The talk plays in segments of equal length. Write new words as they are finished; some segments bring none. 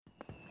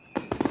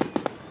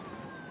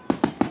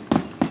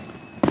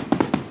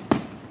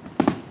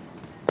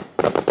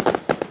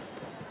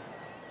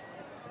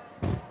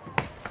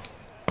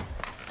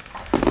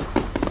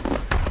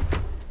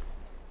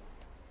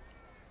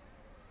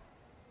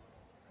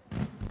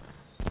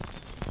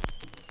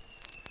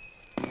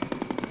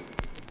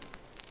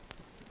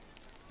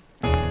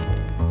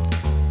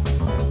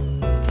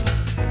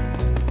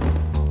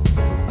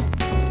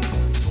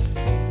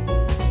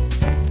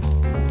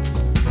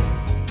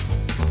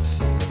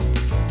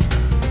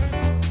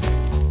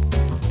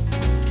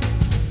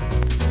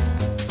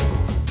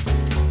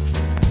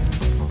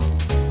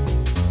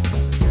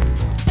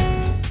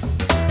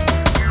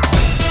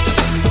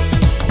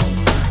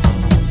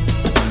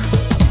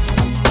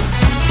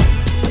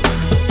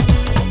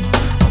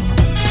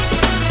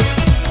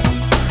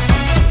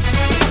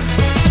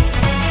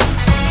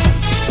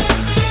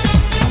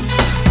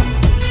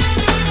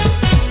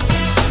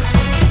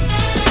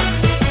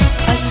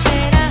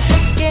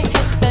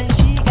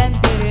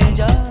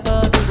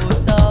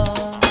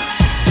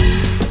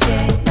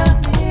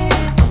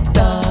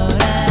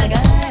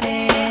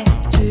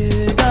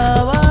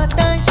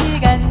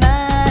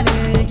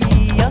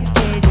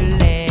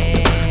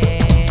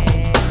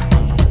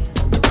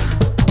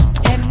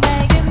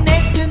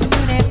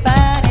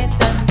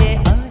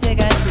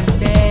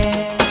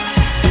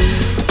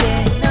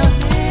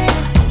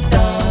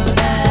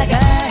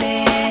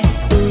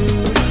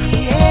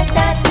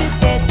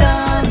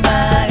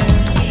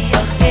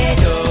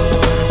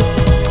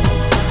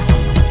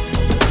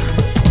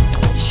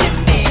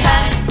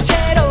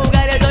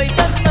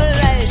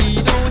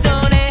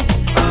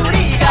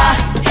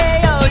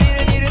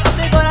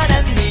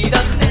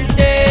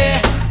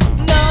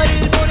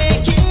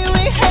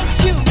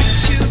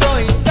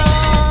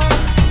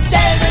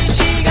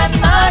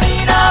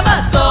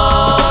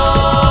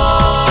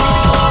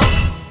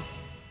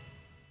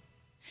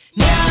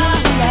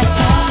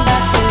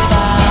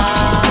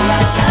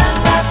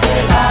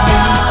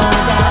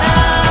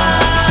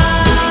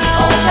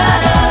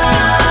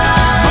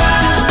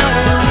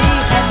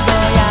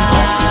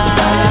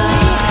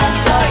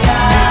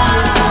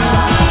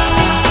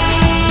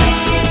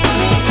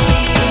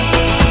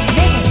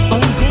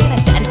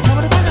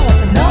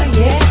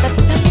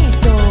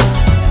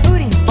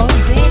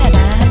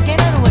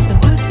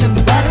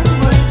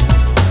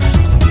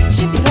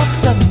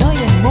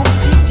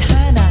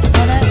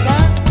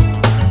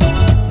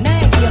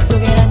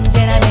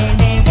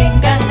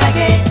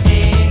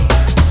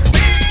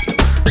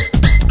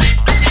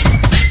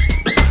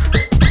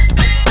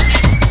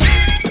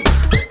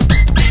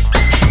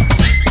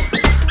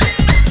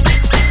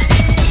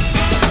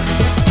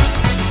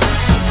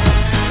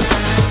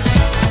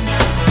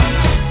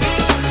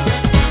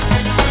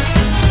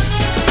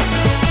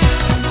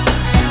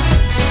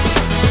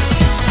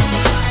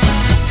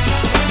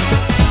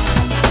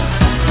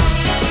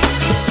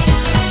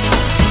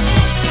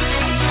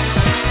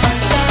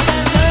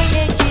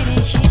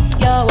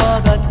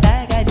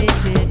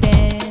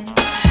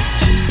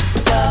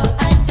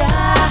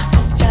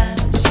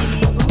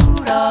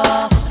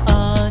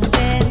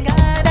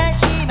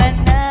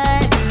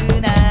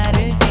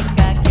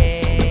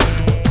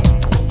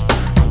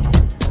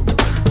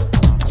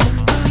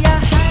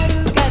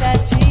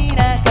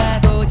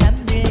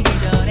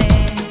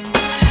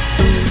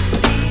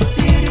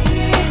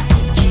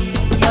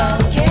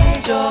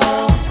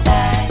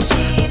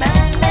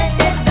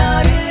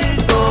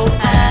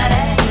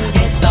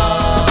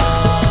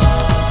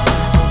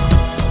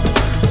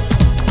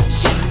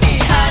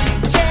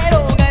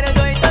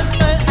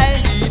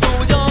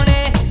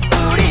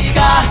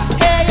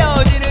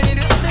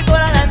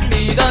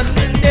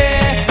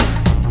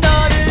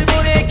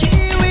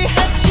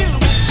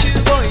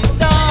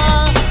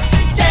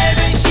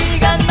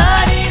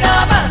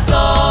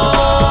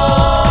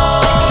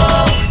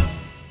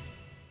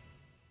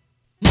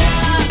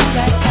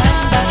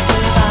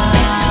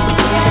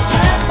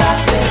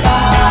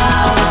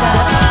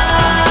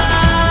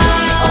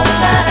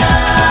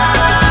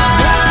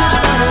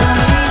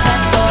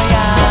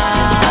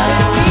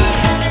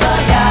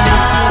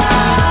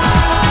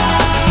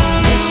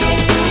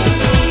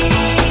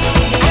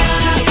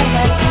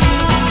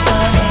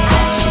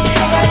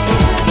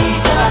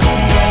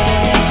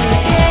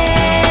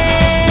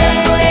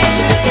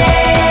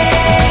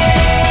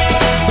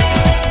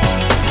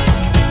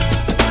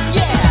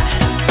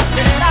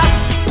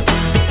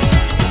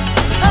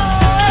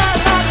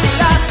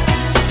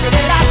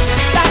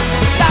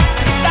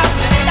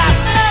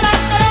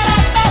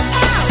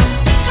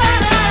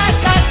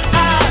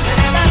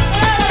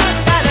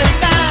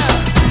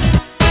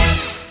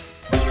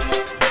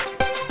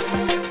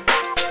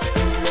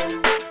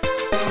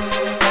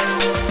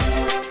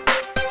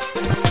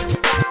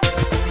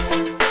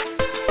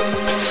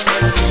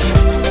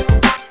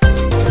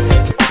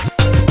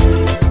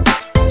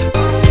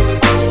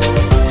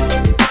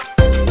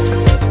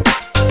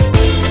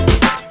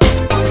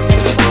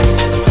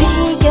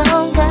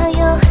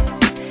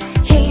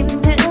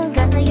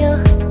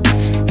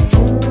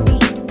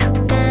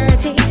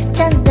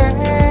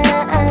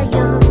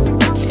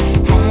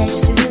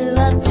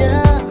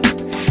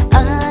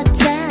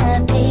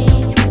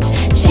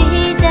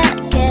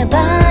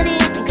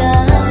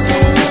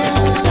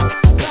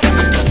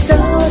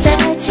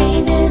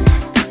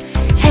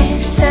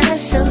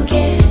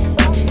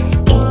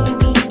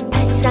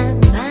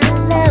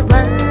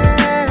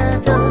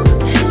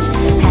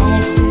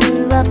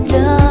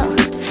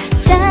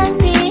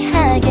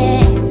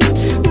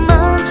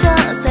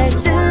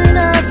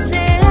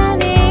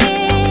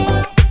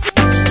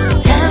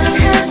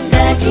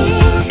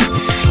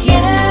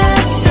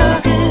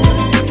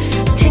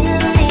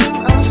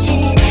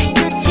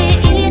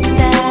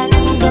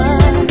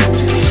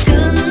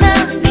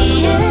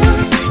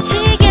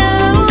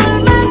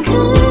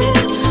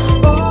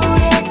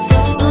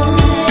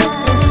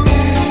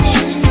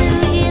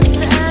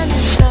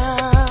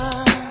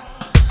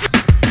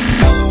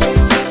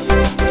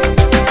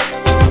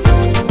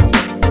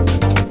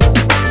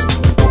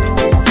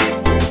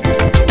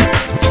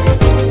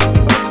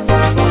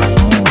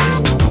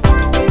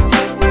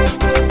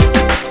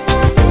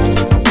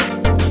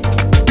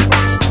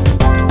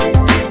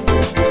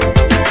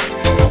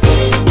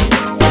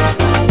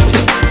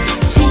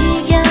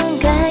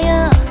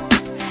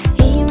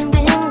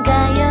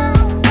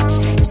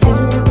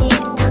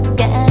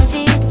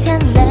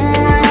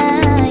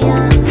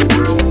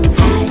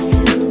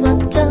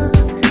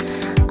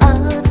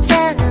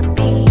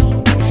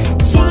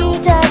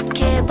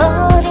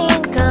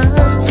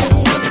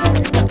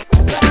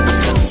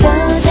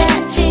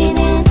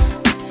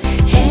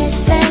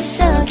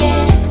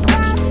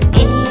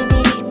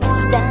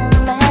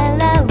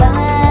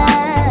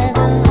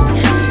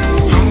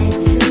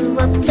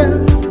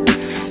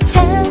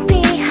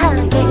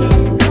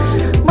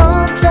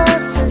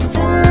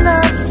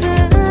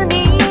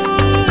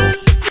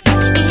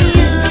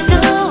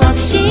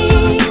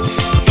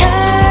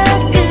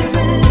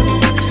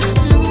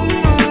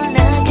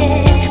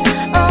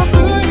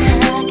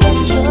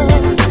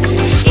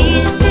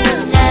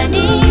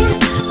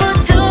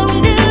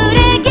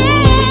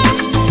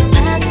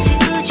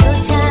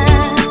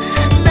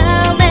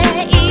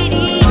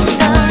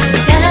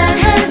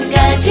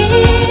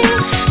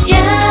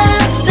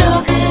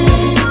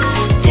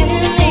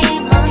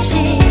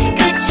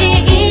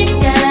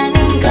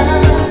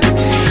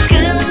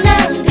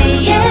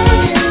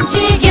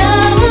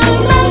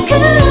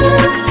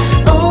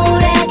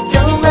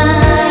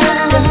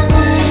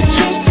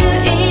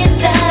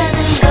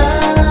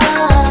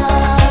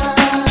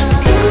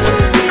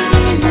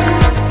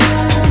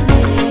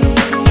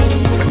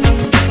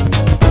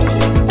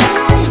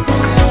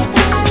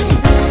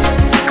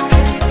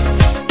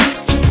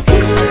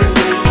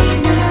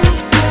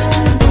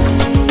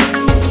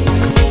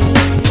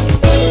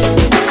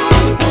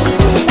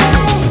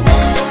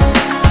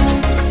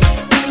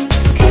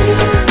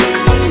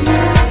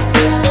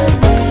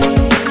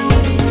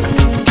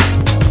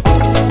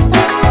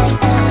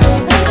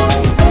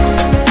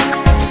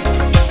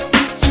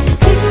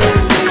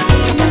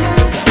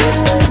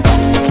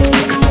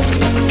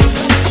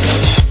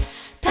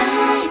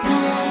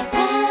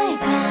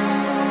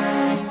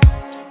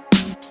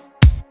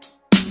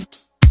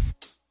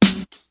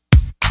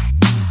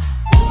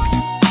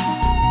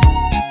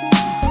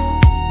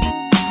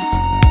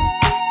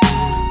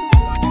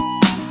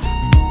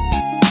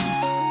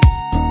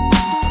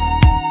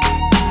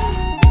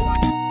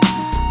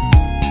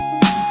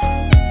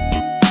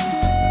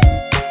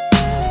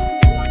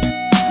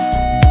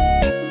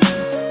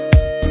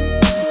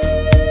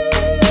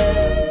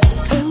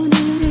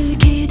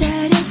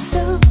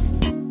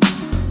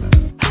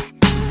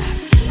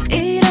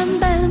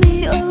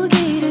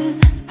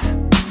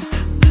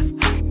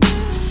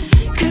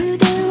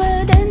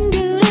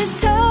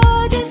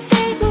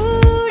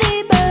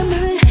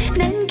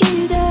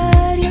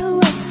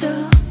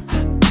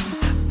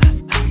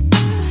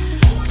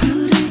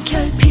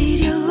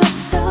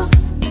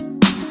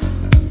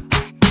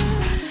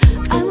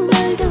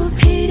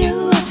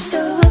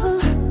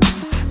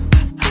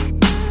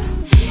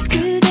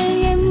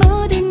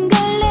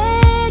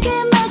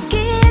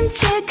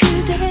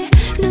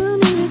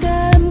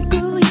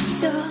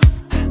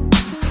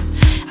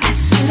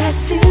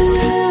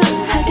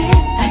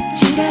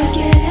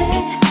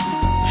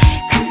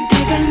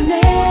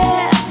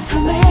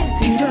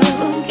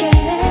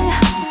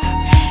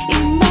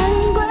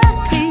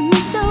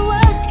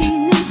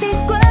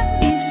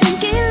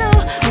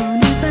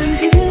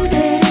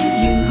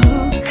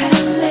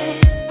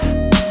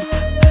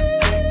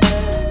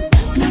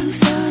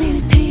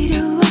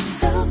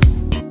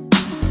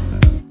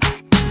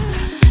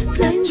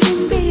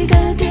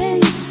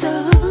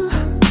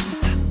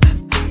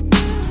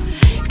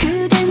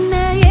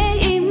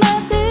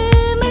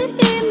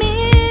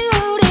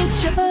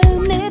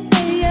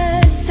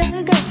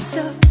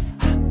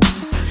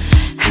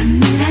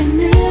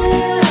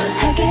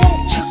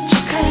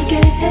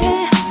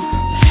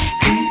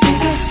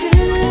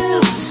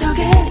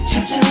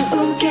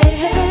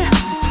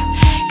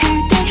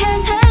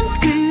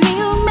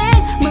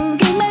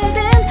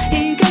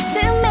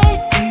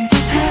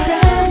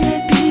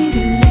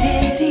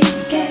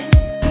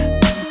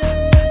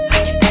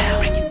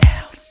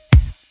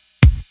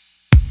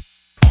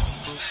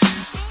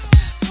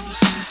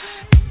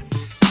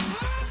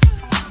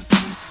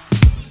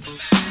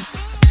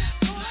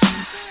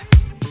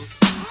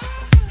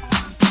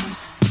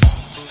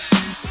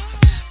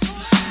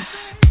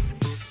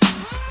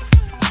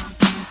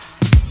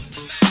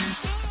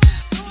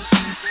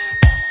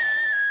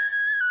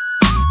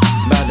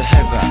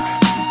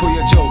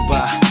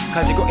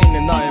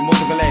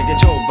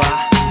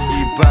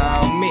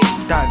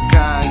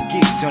늦기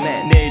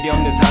전에 내일이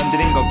없는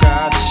사람들인 것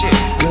같이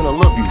Gonna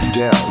love you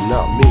down,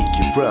 not make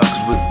you frown.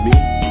 'Cause with me,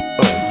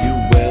 you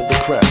wear the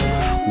crown.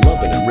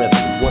 Loving and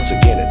rhythm, once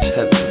again it's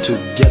heaven.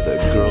 Together,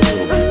 girl,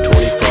 we'll be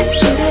 24/7.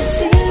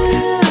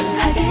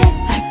 아슬아슬하게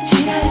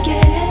아찔하게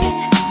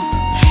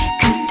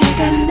그대가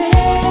내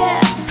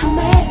품에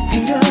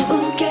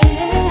들어오게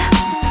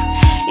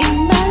이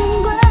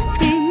마음과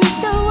이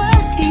미소와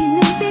이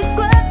눈빛과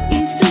이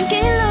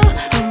손길로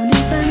오늘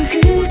밤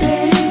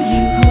그대를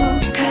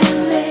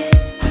유혹할래.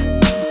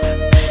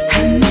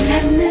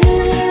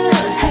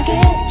 하늘하늘하게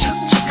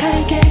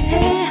촉촉하게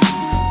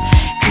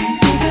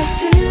그대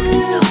가슴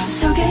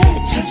속에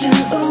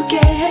젖어오게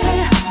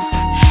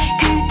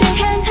그대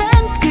향한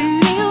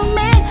그리움에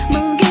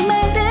목이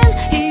마른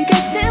이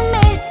가슴에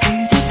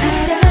그대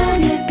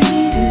사랑의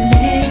비를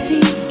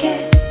내리게.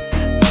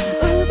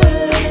 Oh boy.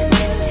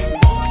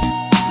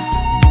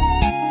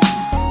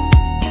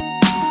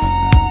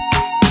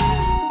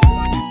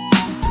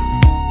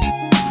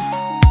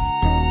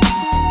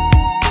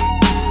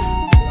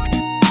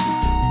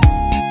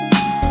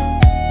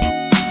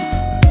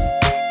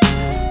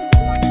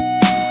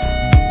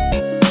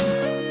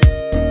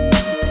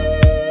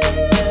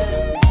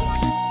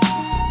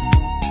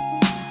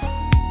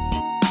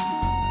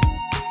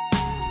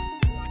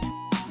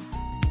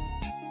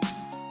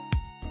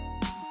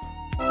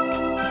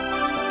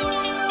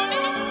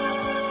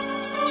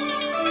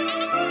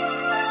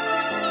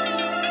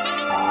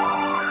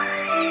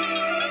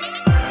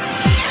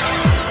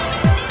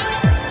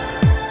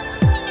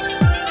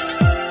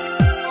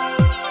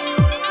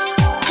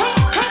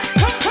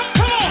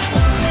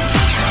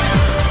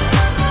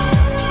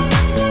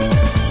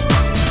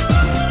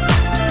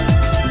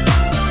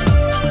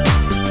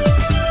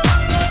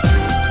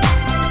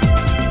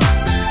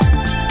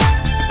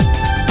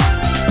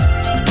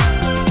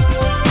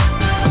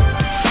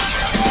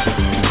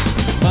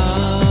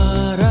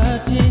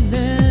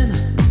 멀어지는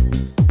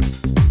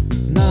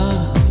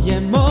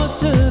너의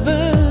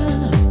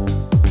모습은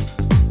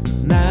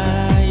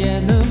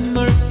나의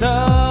눈물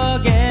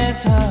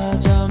속에서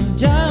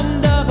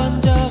점점 더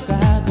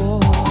번져가고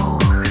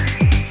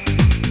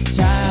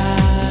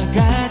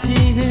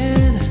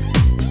작아지는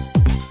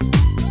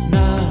너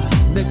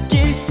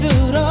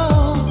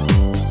느낄수록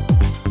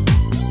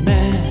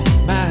내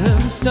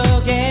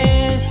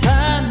마음속에서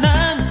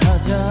난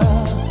커져가고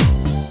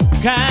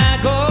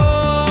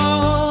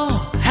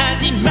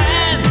하지만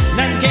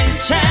난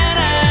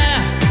괜찮아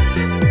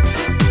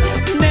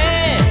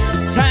내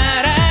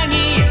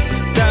사랑이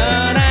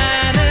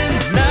떠나는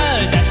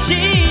널 다시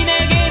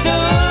내게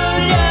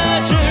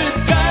돌려줄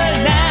걸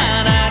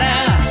난 알아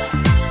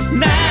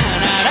난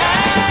알아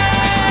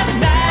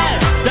날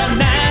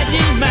떠나지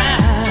마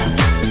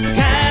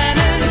가는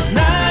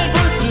널 볼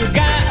수가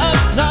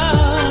없어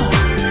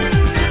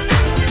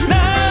널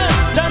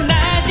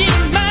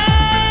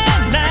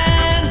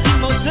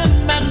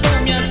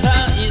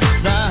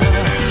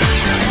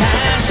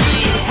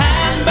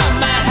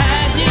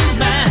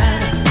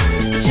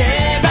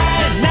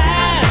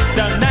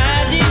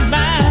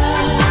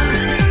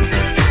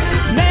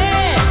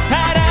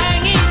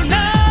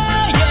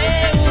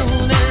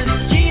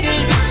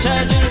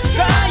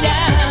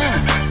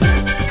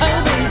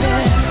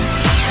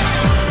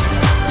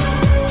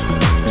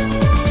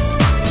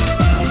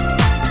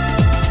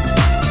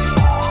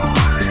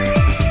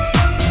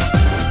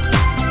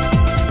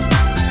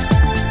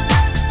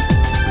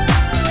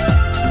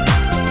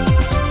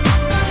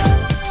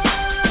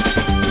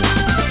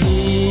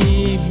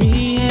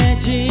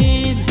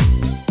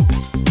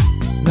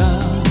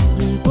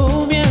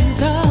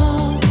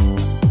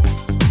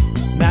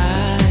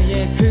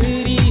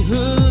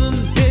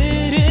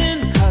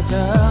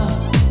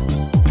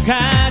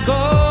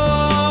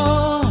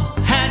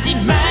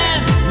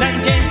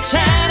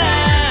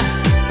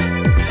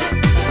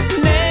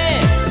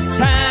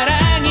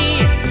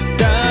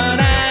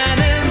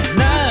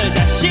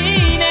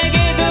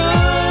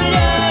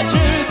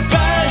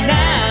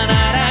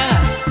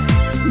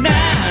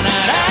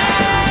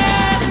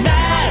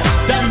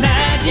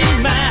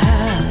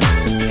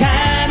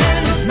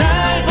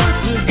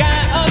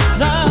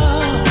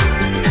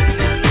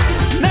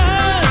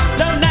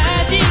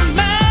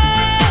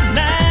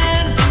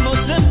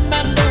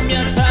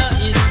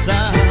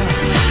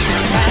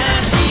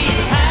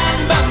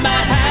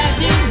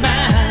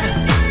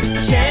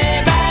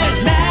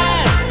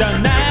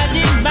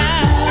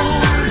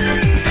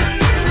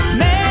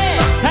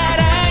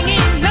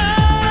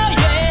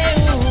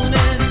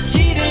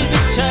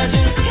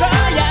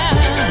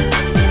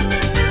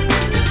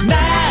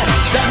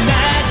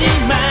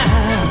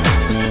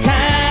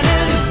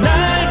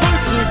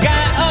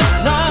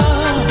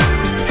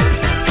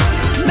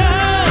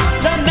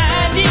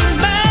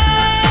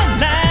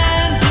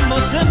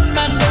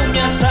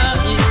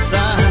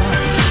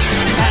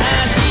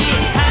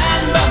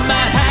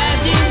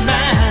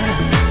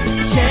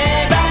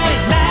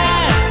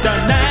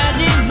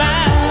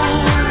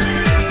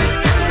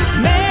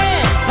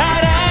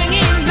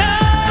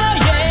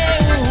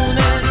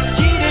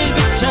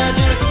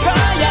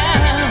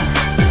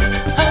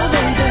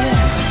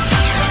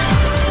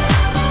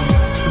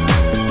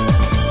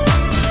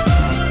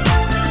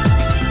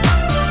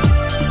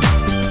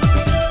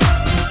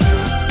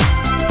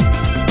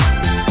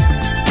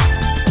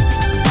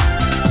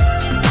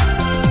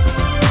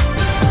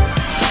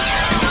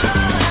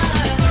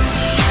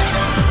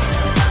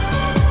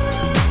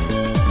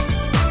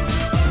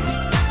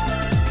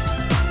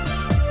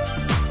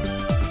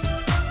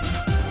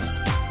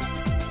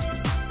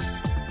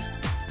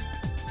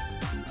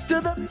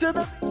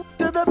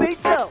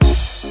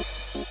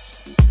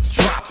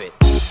it.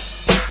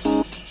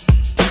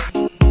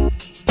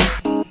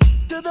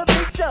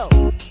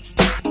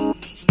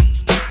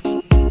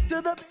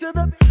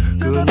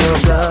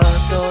 그녀가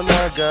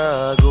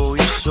떠나가고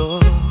있어.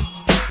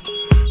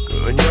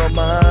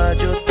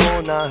 그녀마저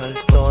또 날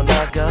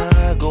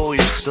떠나가고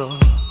있어.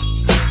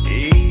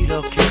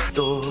 이렇게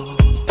또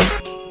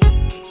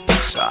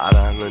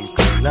사랑은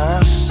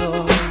끝났어.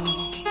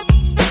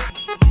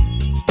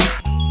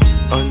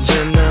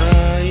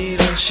 언제나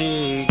이런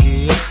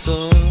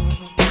식이었어.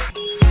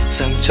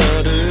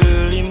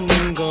 상처를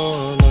입는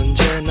건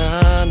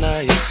언제나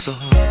나였어.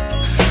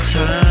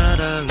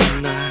 사랑은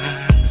날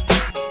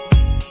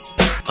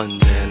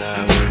언제나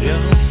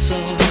울렸어.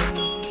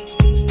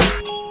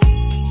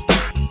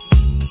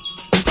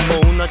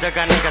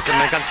 무너져가는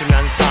가슴을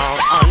감추면서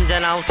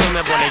언제나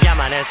웃으며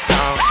보내야만 했어.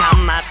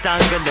 참았던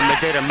그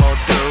눈물들은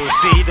모두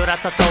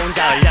뒤돌아서서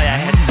혼자 흘려야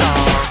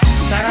했어.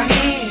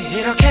 사랑이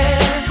이렇게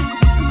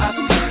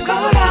아픈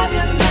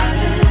거라면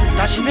나는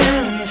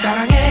다시는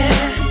사랑에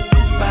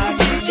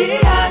빠지지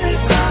않을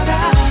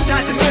거라.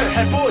 다짐을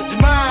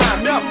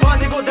해보지만 몇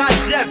번이고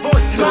다시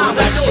해보지만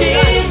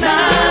또다시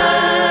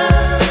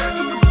난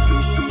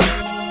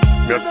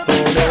몇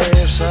번의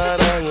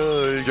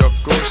사랑을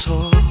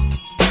겪고서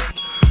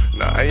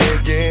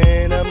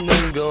나에게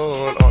남는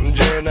건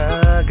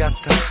언제나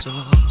같았어.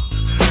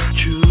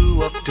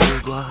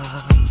 추억들과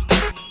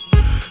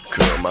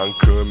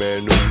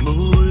그만큼의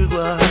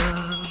눈물과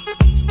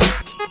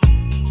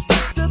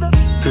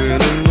그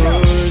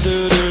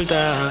눈물들을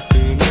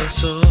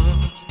닦으면서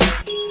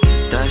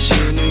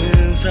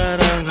다시는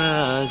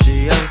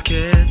사랑하지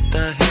않겠다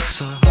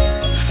했어.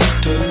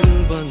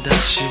 두 번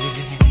다시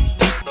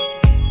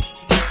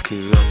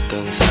그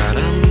어떤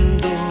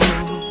사람도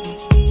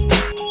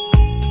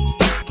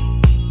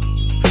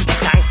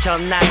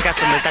상처난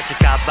가슴을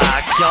다칠까봐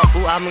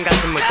겨우 아문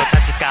가슴을 또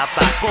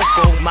다칠까봐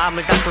꼭꼭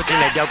마음을 닫고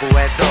지내려고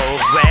해도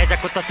왜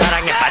자꾸 또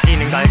사랑에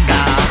빠지는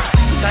걸까.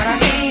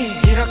 사랑이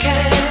이렇게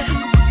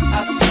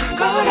아픈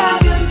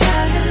거라면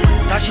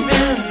나는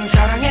다시는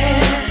사랑에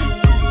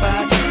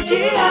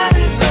빠지지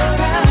않을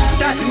거라.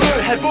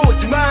 다짐을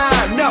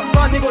해보지만 몇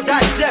번이고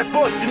다시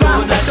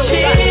해보지만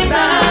또다시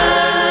난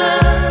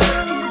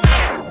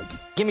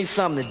Give me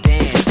something to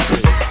dance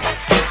to.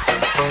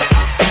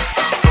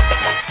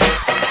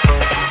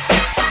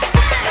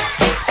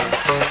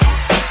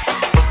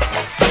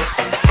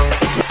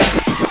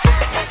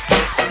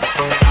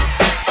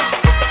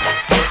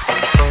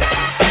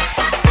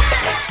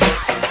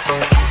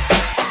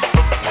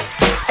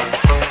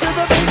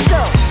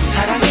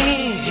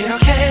 사랑이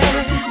이렇게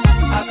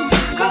아픈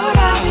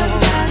거라면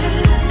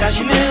나는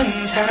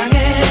다시는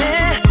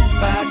사랑에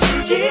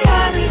빠지지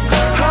않을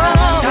거라.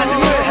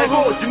 다짐을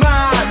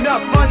해보지만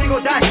몇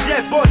번이고 다시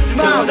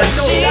해보지만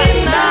또다시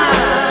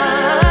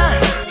난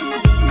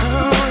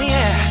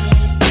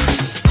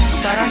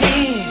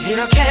사랑이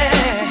이렇게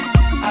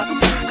아픈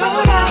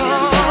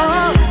거라면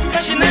나는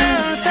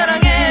다시는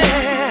사랑에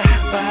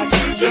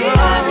빠지지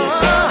않을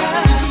거라.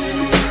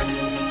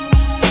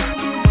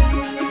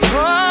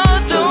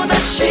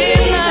 또다시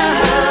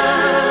난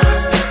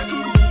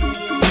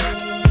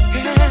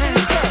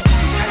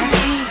사랑이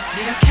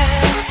이렇게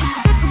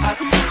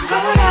아픈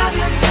거라면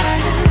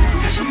나는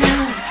다시는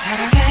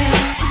사랑에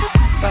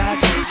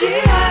빠지지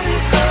않을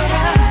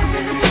거라는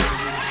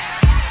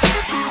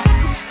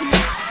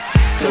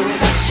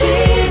또다시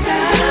난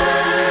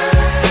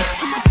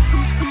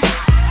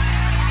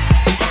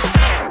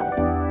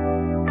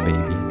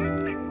Baby,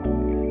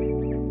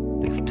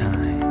 this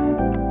time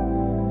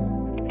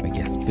we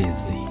get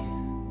busy.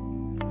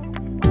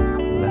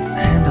 Let's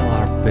handle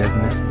our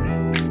business.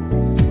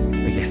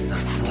 We get some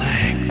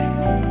flags.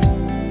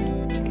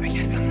 We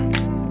get some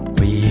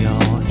real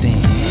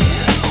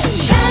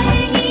dance.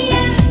 다행이야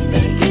늘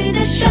그대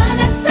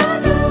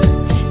떠났어도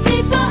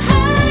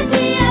슬퍼하지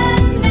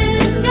않는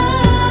건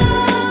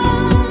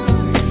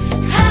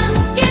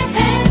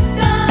함께했던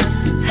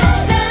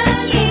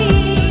사랑이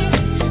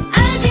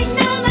아직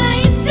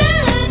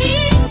남아있으니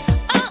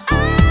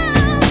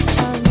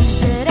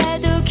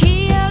언제라도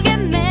기억에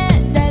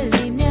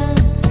매달리면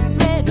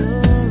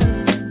외로워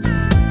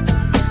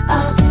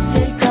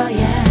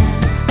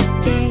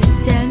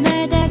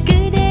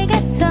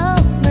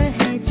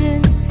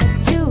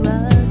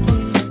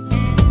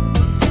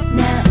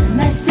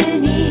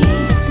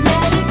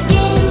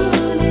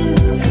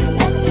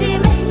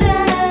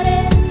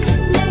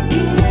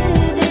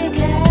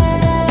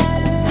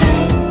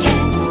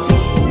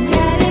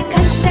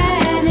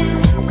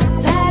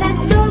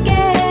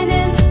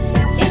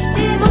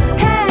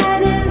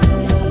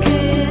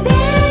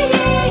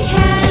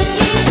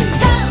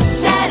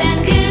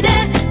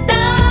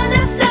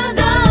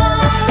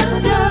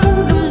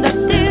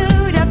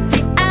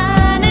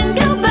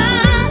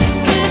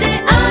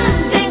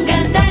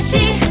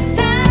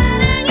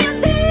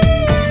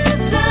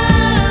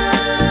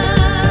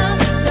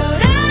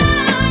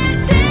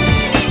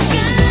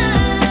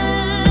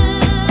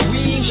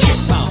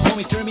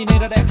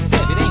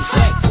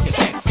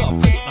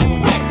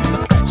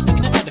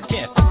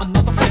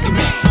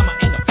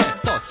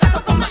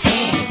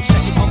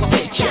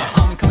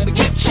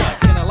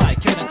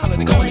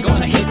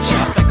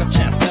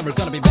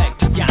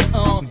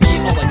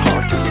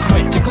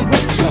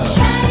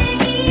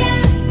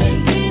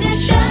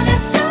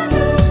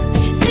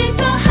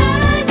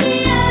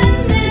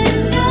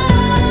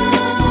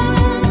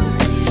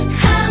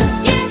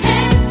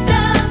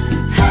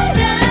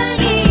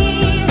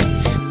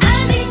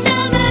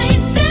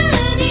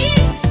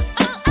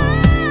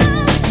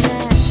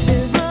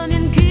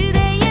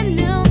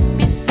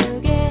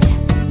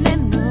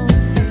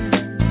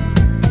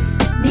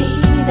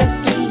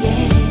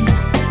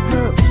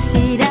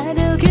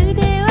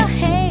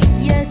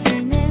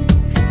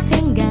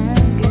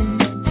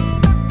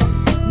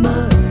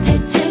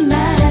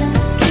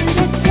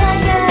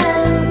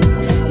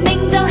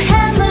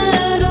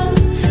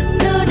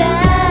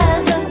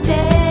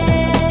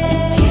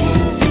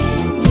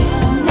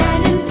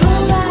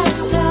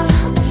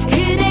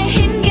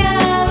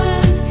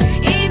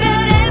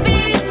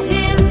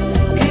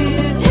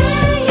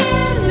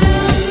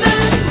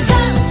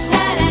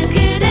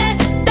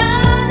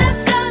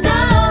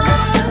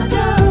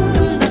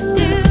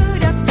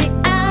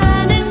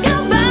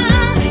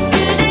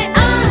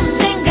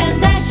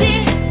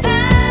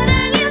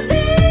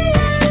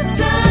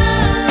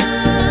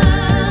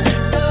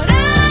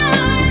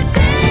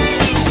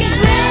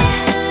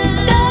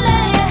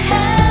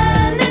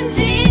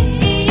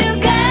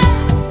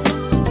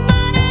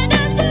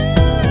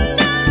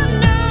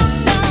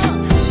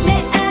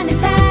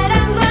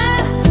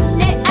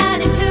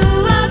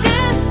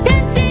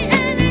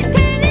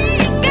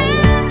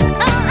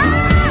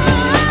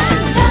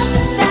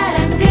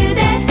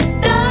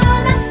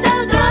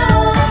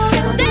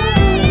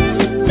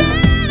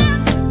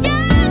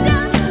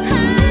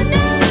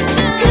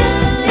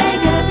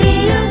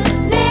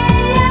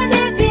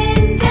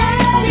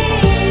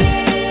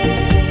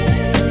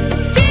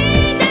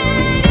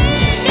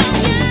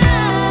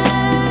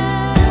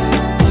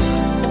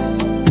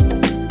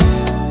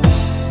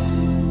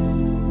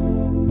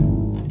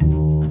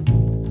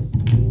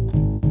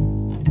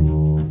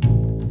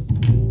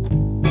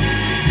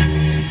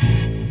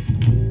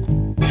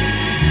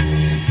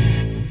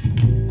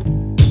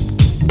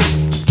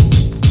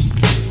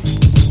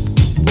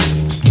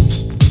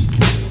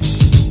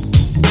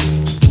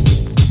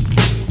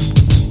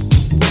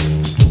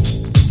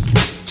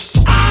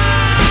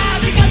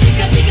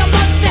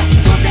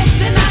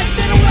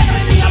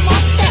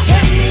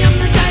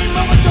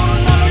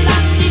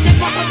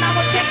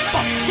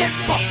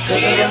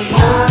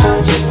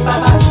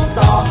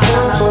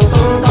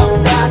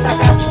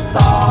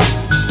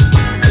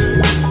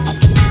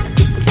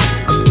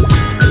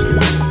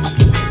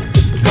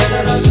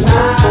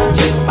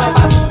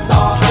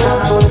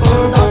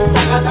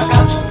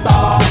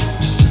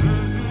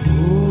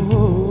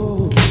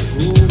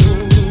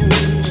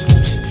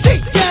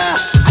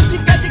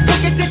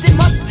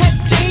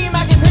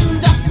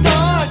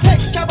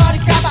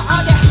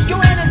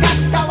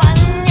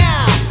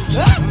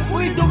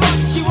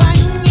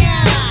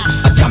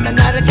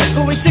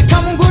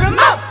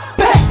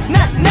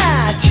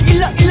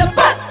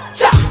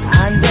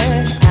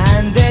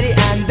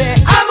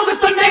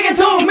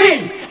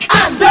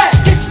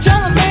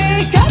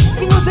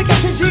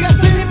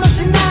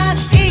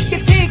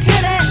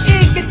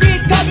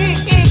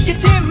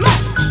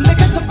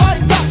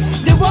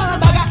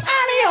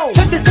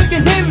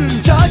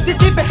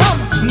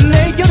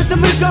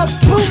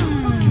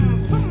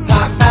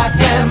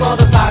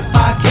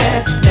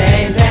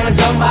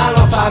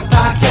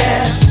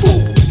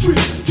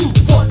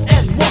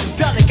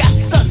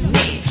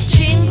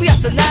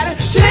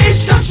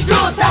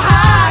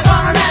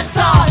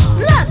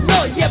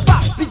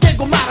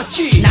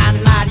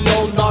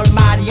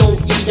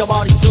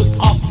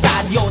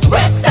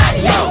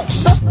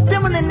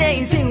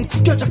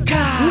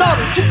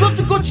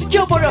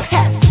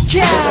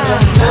했어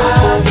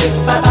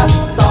아직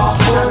밟았어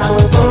하나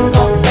남은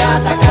꿈도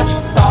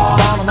뺏어갔어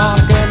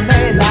너는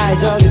끝내 나의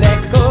적이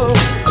됐고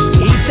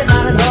이제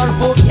나는 너를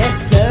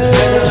포기했어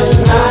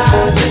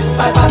아직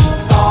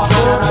밟았어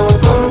하나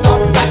남은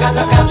꿈도 다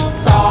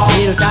가져갔어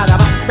길을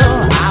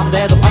찾아봤어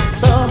아무데도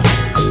없어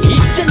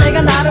이제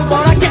내가 나를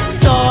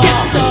원하겠어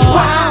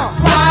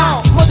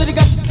와우 모두리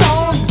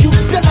갔던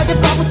유별나게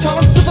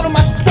바보처럼 두드러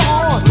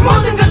맞던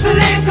모든 것을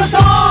잃고서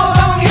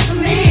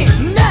당황했으니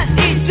난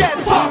이제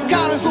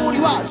퍽하는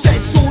소리와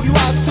쇠소리와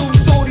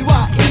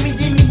숨소리와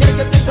이미 내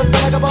곁에서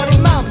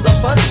떠나가버린 마음도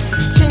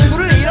버스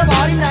친구를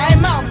잃어버린 나의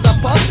마음도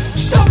버스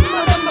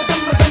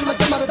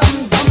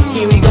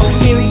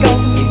Here we go,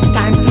 it's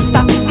time to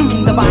stop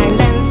the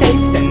violence,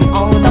 haste and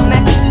all the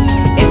mess.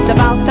 It's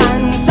about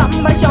time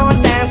somebody show us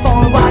stand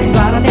for what is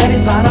right, that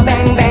is right,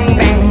 bang, bang,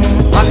 bang.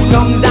 What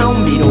comes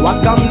down, beat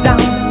what comes down.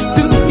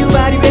 Do you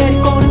body ready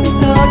for this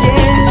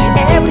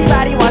again?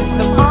 Everybody wants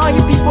some, all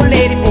you people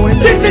ready for it.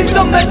 This is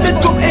the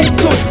message from A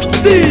to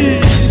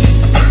D.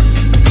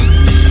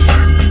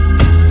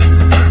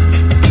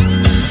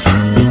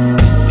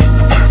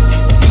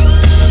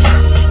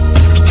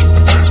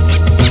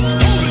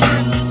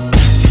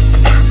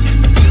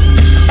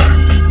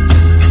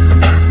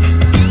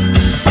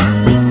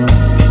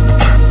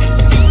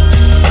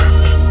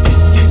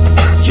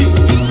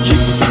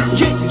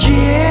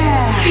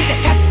 이제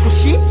갖고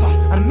싶어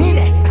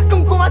미래가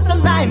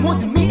꿈꿔왔던 나의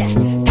모든 미래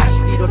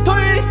다시 뒤로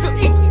돌릴 수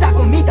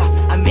있다고 믿어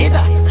믿어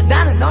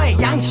나는 너의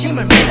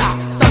양심을 믿어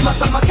Summer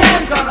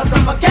can gonna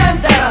summer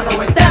can that I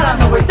know it that I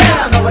know it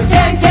that I know it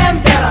can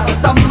that I know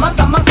Summer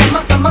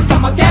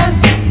can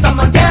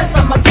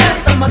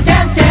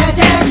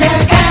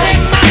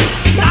하지마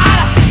나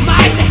알아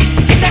이제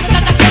이제부터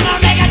작성을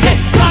내가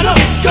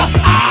짚어놓고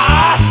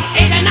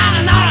이제 나는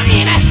너로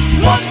인해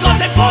모든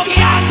것을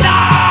포기한다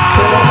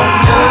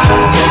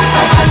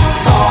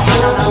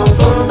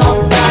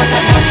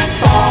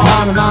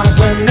너는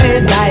끝내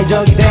나의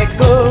적이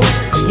됐고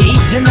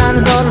이제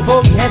나는 너를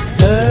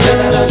포기했어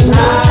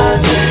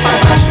아직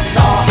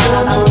밟았어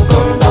하나 남은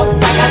꿈도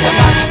다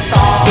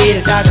가져갔어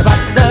길을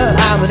찾아봤어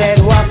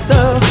아무데도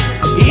없어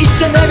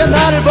이제 내가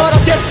나를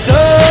버렸겠어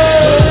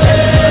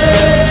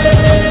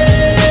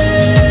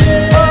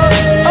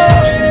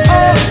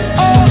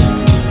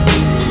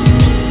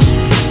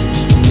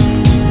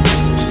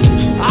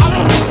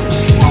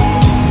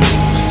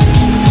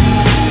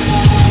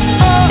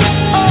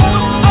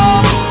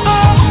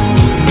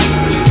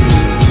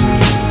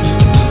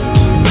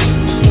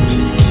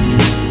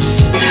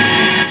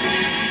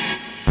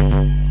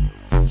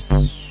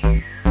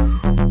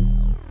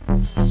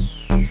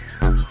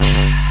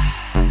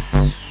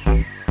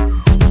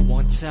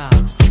One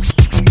time.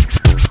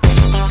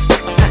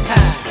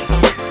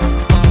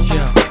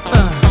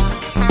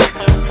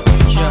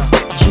 Yeah,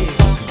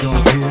 don't do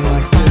it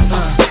like this.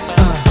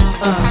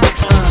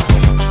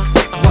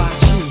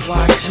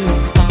 Watch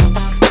it.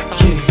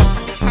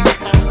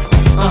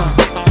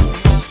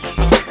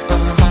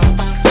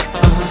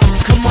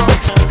 Come on.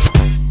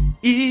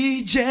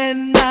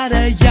 이젠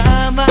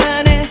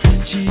알아야만 해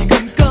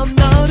지금껏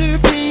너를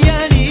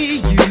피한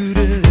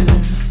이유를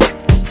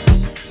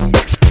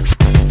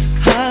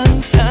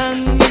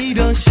항상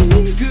이런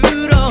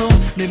식으로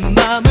내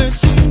맘을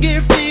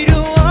숨길 필요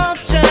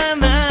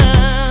없잖아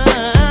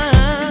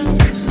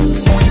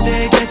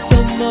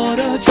내게서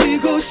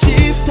멀어지고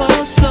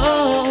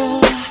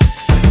싶어서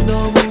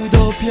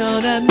너무도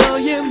변한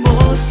너의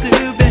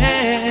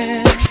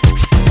모습에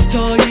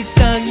더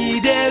이상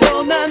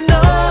이대로 난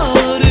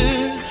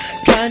너를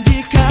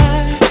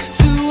간직할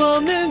수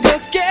없는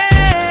것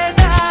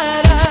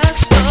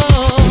깨달았어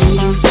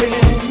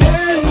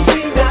이제는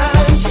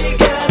지난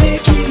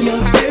시간의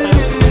기억들을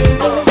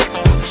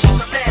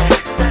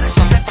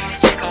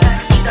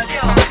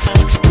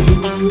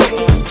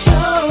우린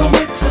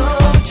처음부터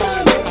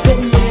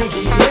잘못된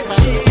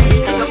얘기였지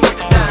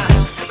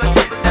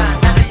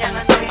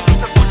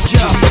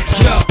Yo,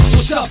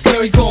 what's up,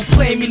 girl? You gon'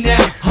 play me now?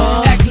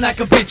 Acting like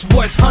a bitch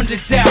worth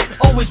 100,000.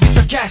 Always be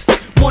sarcastic.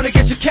 Wanna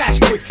get your cash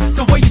quick.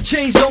 The way you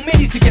change don't mean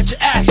need to get your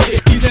ass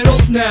kicked. 이대로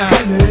나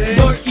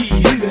널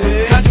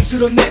이해해.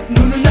 가증스러운 내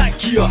눈은 날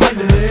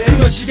기억하네.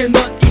 그런 시기에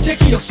넌 이제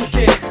기억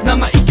속에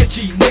남아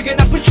있겠지. 내게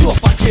나쁜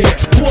추억밖에.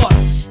 What?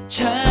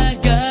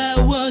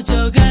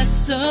 차가워져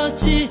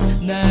갔었지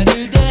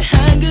나를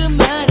대한 그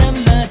말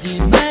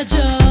한마디마저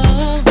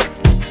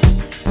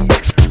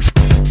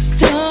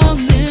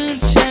더는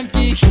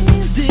참기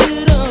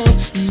힘들어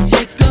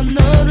이제껏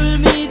너를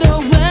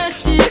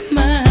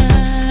믿어왔지만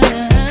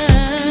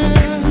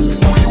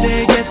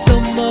내게서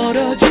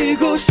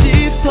멀어지고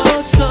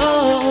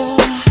싶어서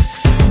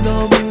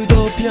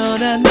너무도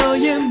변한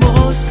너의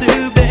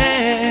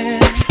모습에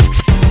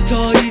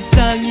더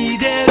이상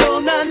이대로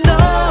난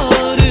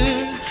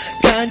너를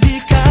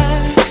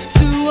간직할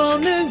수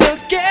없는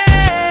것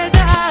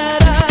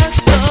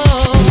깨달았어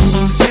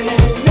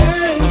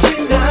이제는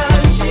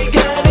지난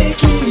시간의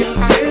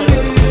기억들을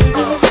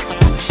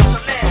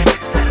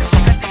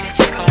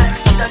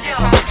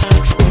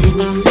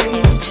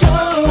우린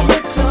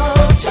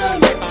처음부터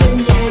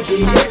잘못된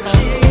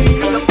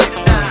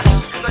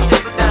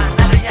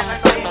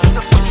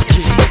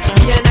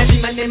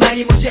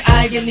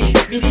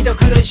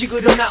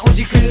식으로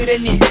나오지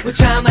그랬니 못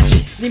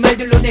참았지 네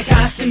말들로 내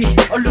가슴이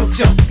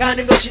얼룩져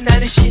가는 것이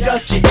나는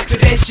싫었지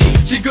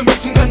그랬지 지금 이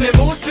순간 내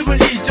모습을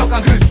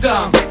잊어간 그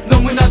땅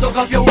너무나도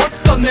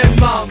가벼웠어 내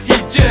마음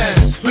이제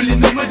흘린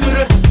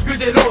눈물들을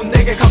그대로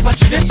내게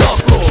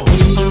갚아주겠었고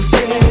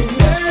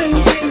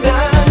이제는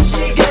지난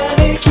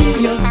시간의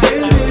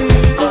기억들을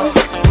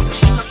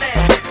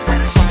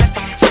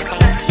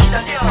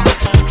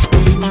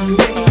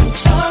우리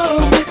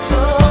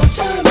처음부터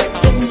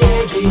참았던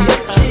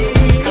얘기였지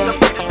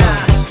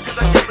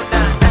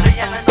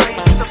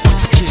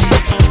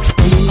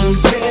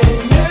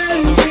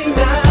이제는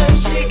지난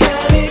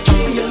시간의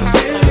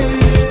기억들을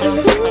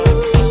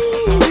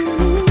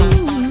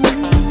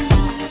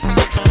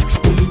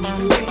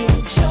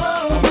우리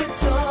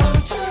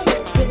처음부터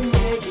참았던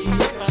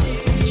얘기였지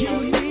You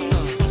and me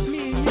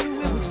and you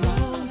it was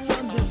wrong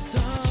from the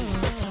start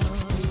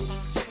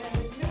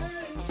이제는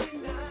지난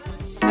시간의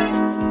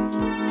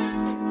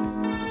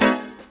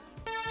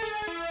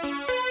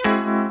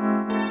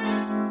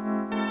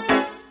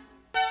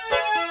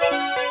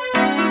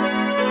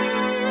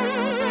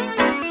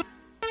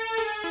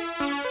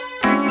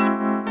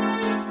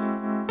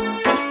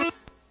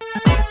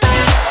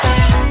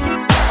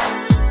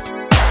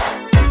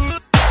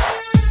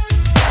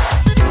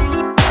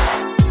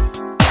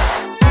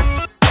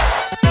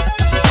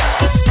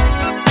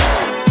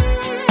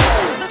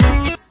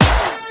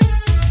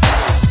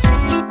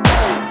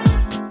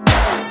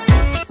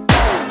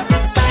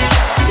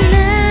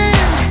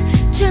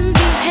난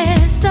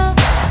준비했어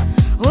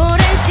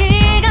오랜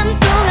시간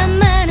동안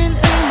많은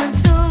의문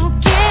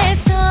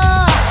속에서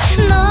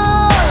널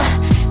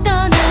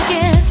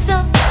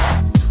떠나겠어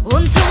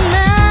온통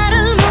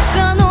나를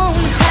묶어놓은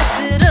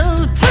사슬을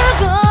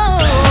풀고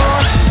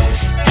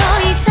더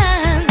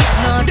이상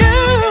너를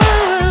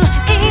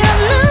이런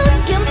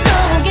느낌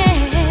속에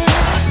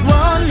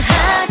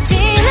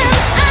원하지는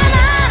않아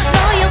너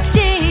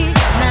역시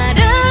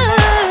나를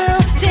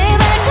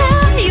제발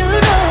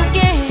자유롭게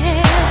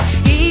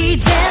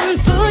이젠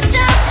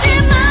붙잡지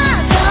마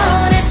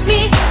Don't ask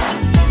me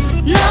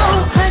no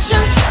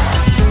questions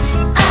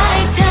I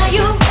tell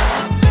you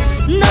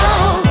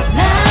no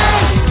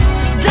lies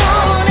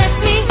Don't ask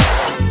me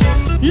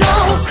no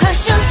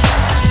questions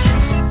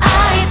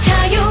I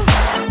tell you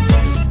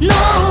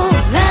no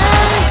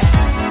lies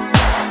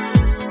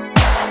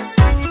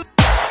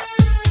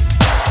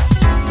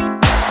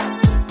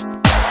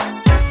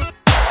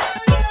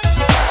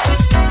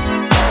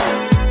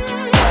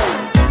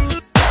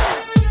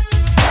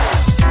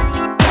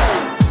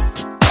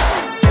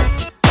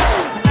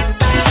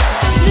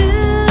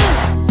늘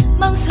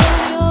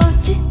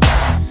망설였지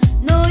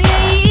너의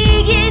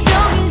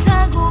이기적인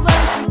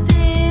사고방식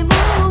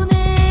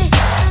때문에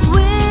왜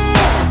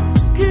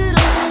그런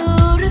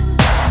너를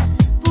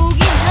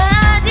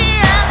포기하지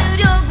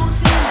않으려고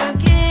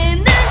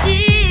생각했는지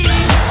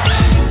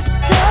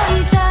더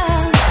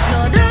이상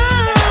너를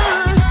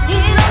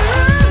이런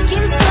느낌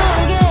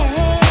속에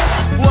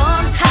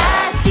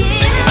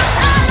원하지는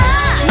않아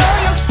너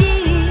역시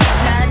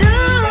나를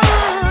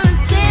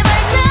제발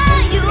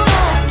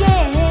자유롭게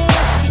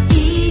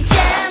이젠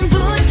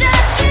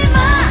붙잡지 마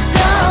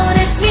Don't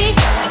ask me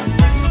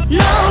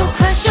no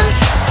questions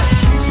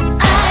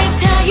I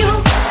tell you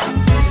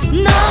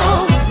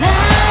no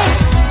lies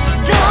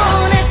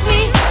Don't ask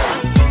me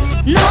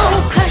no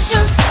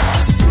questions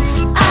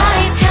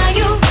I tell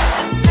you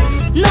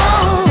no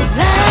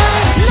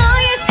lies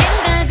너의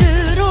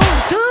생각으로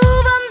두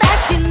번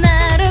다시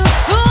나를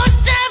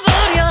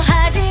붙잡으려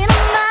하지는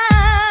마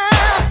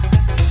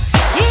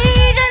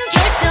이젠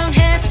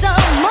결정했어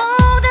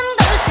모든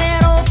걸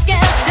새롭게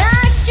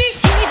다시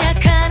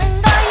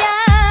시작하는 거야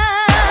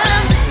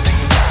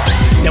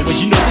Now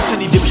as you know this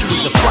honey dip she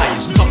was the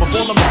flyest on top of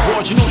all of my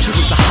bras you know she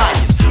was the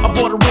highest I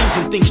bought her rings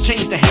and things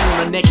changed to hang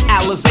on her neck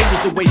Alizé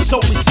was the way so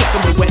we skipped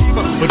them wet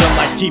But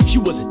unlike Teep she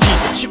was a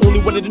teaser She only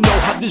wanted to know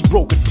how this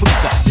bro could please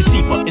her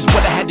Deceiver is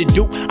what I had to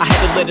do I had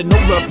to let her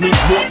know love means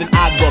more than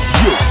I love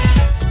you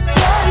더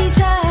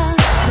이상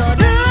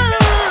너를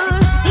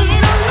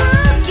이런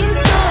느낌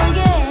속에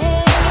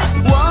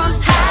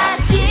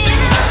원하지는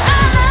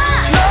않아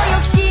너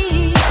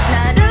역시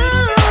나를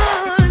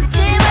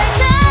제발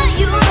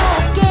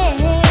자유롭게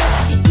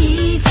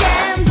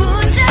이젠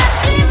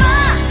붙잡지 마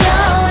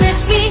Don't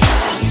ask me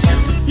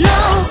no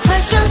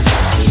questions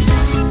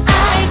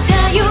I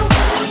tell you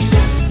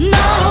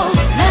no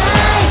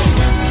lies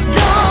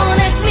Don't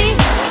ask me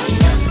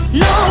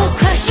no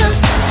questions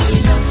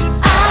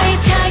I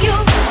tell you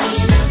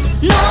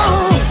no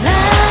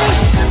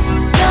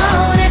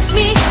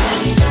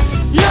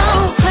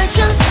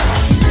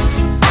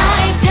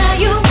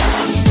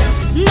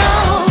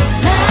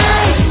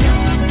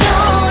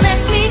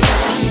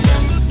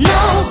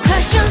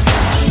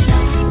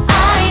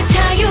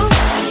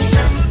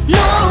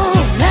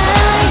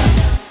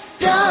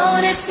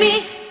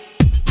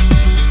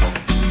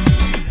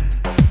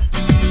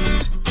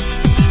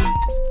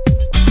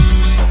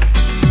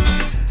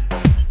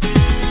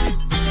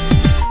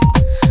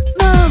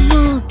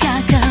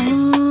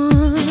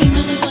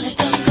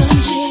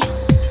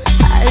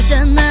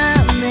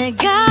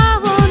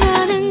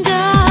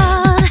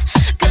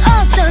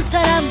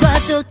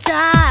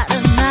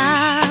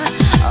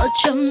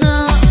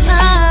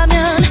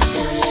너라면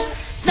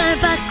날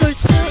바꿀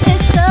수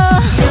있어.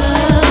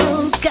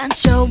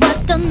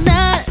 깜쳐왔던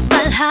날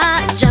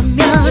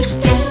말하자면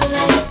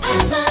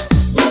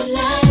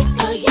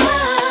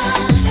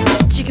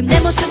지금 내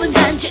모습은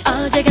단지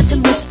어제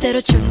같은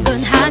모습대로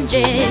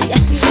충분한지.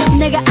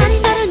 내가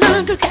아닌 다른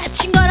얼굴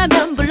갇힌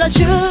거라면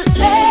불러줄래.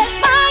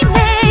 My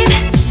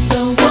name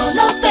Don't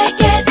wanna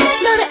fake it.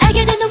 너를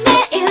알게 된 후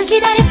매일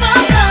기다린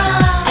phone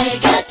I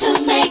got to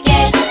make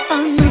it.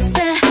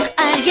 어느새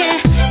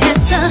알게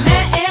했어.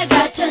 매일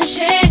같은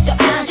식도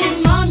아직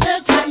먼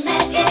듯한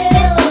내일.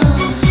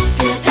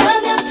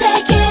 그렇다면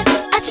take it.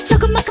 아주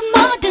조금만큼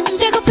뭐든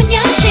되고픈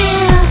현실.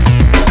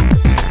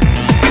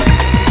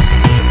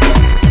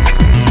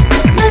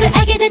 너를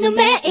알게 된 후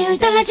매일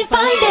달라진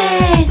fine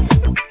days.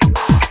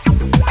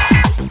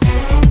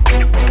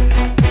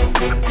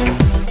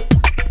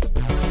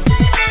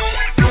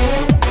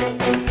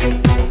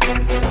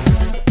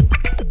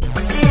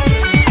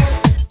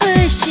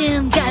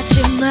 의심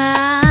갖지마.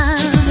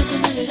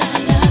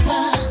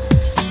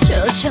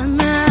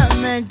 좋잖아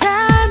날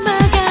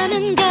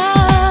닮아가는 것.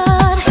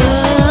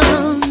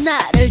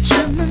 나를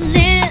찾는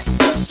네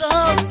눈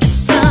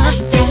속에서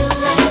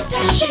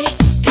다시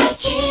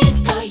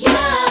가질 거야.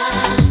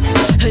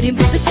 흐린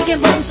불빛 속에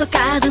몸속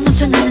가득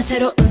넘쳐나는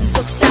새로운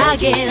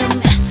속삭임.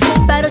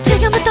 바로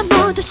지금부터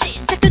모두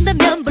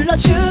시작된다면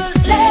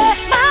불러줄래.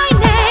 My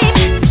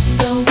name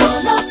Don't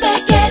wanna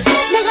fake it.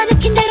 내가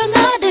느낀 대로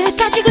너를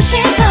가지고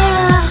싶어.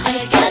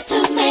 I got to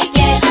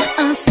make it.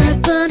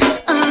 어설픈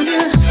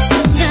어느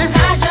순간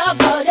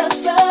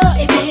빠져버렸어.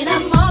 이미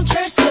난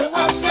멈출 수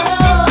없어.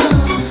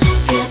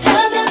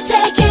 그렇다면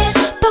take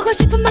it. 보고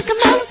싶은 만큼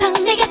항상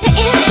내 곁에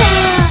있어.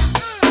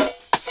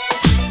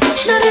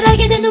 너를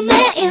알게 된 후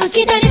매일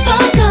기다린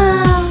phone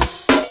call.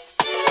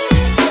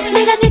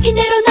 내가 느낀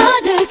대로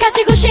너를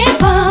가지고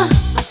싶어.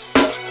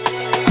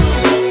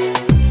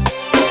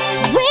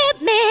 With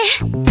me.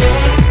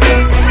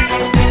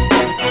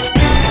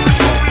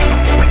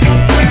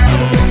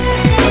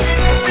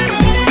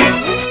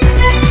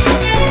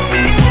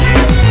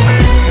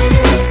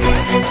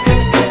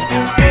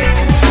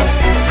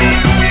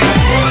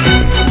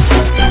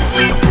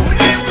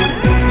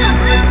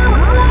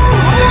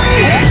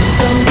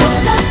 Don't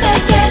wanna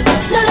fake it.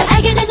 너를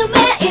알게 된 후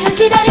매일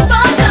기다린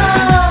phone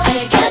call.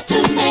 I got to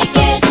make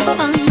it.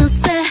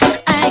 어느새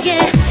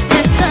알게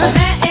됐어.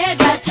 매일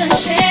같은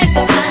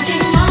식도 아직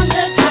먼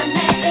듯한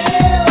내일.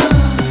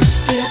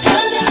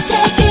 그렇다면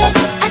take it.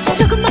 아주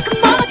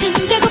조금만큼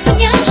뭐든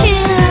되고픈 현실.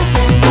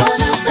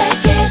 Wanna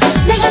fake it.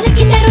 내가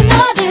느낀 대로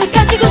너를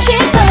가지고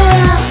싶어.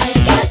 I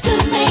got to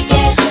make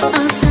it.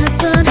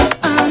 어설픈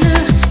어느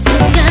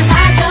순간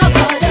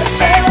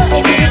빠져버렸어.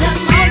 이미 난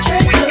멈출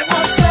수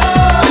없어.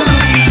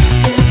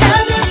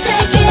 그렇다면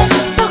take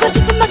it. 보고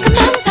싶은 만큼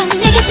항상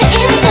내 곁에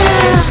있어.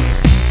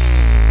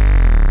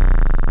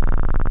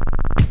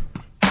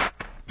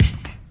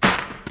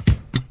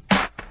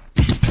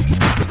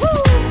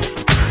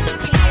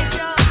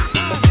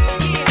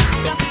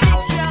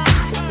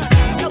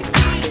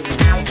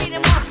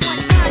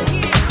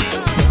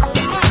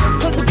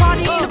 Cause the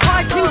party in the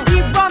park to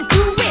keep from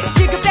do it.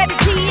 Jigga baby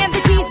T and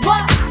the T's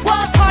what?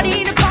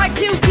 Party in the park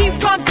to keep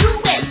from do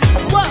it.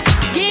 What?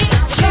 Yeah,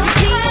 baby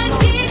T.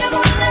 네가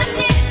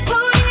몰랐니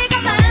우리가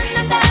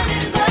만난다는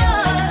걸.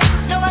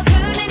 너와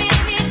그는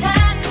이미 다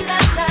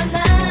끝났잖아.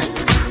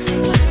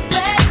 왜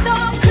또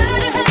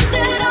그를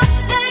흔들어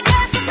내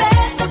가슴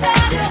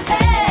뺏어가려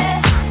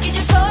해.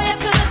 이제서야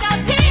그가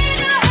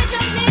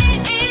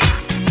필요해졌니.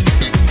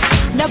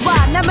 나와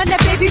나만의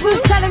baby boo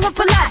사랑은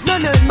for life.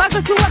 너는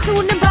막을 수 없어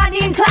웃는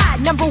반인 클라이.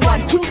 Number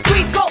 1, 2,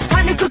 3, go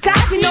하늘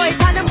끝까지. 너의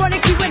단 한 번의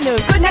기회는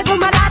끝나고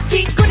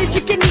말았지. 꿀을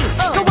지켰니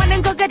너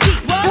원하는 것까지.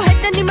 너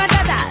했더니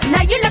말아라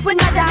나 연락은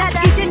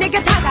나다. 이제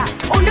내가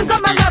다가오는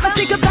것만 알아.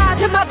 Say goodbye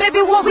to my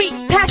baby while we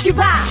pass you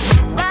by.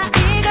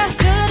 네가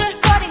그를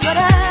버린 걸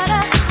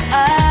알아.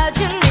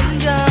 아직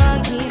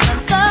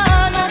냉정히만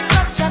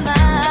떠났었잖아.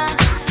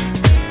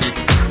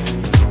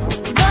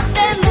 너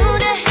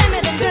때문에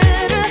헤매던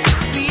그를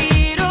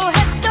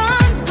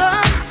위로했던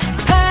건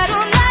바로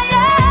나야.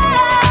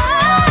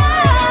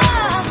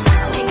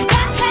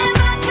 생각해봐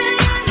그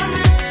영혼은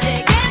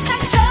내게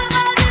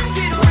상처받은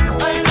뒤로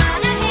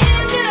얼마나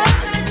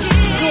힘들었을지.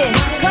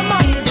 Come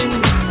on.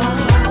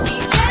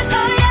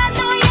 이제서야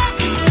너의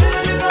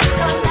그를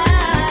벗어나.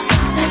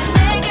 나는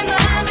내게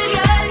마음을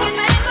열게 된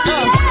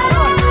거야.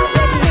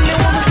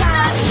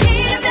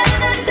 이러면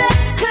안 돼.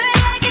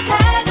 그에게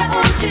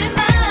다가오지 마.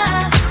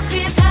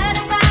 그의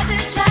사랑받을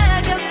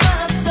자격은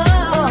없어.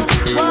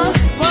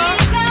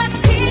 네가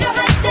필요할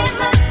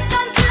때만 넌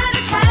그를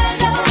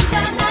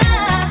찾아오잖아.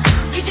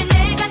 이제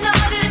내가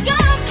너를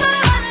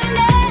용서할래.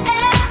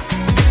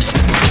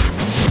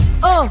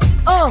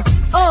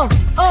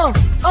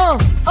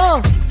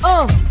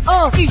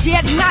 Easy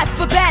at the nights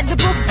for bad, the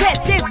book bed,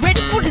 sit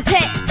ready for the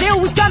test. They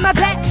always got my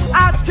back.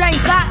 Our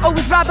strength, I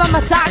always ride by my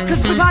side.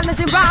 Cause we're honest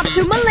and rhyme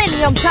through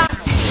millennium time.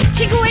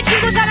 친구의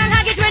친구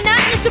사랑하게 되나.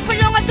 이 슬픈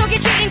영화 속의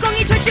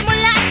주인공이 될지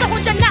몰랐어.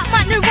 혼자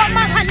나만을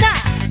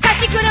원망하나.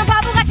 다시 그런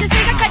바보 같은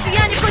생각하지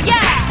않을 거야.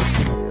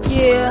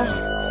 Yeah,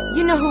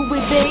 you know who we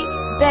be,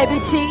 Baby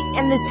T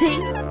and the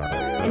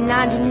T's. In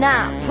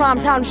 99, prime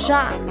time to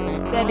shine.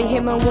 Baby,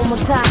 hit me one more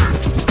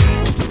time.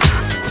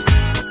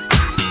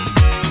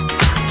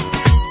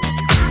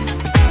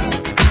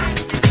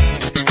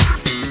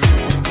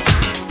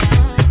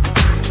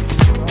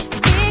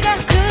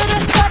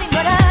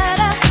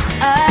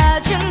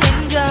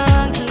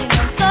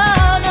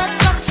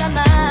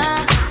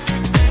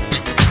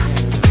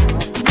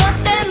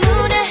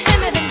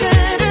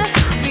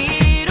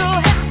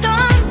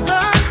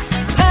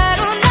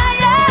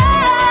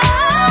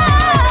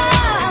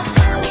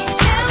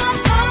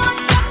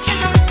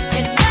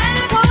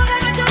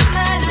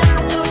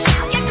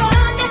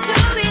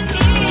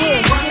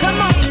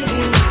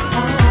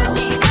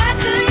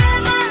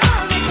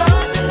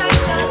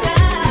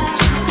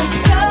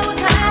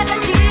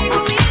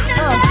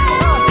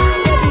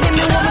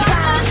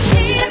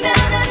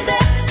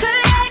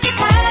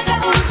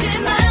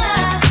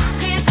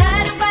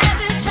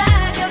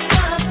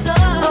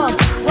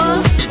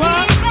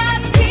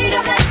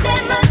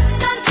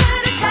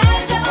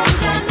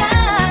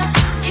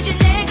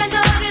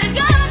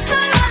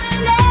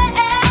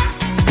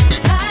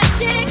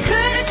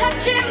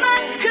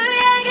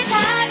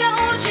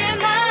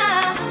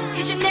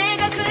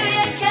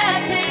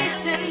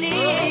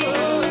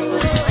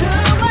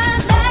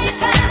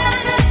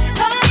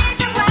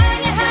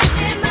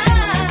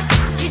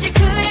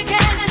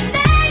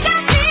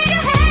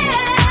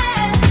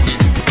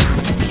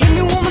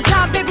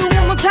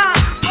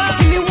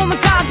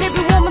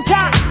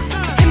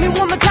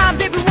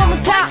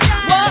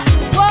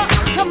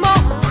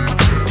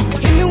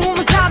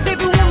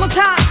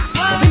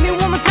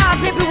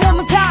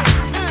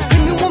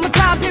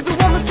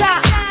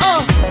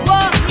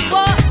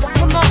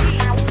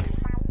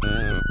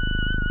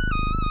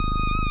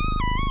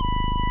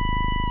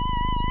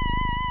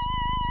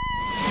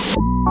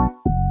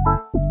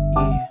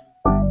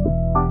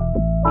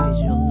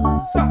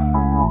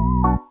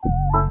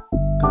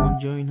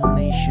 Join our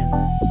nation,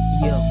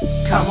 yo,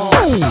 come on.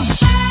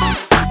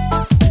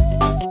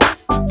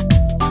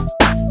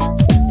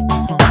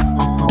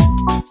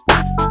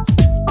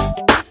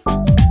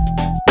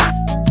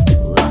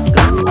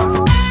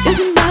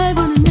 요즘 널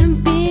보는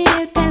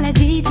눈빛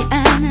달라지지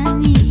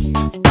않았니?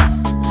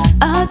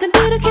 어쩜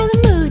그렇게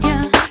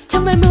눈물여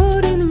정말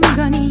모르는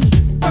거니?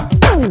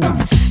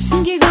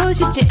 숨기고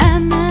싶지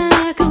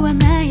않아 그와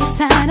나의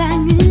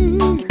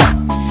사랑은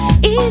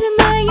이젠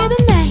너에게도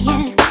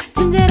나의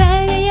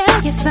존재를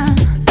여겼어.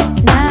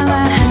 나와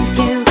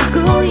함께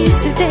웃고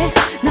있을 때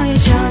너의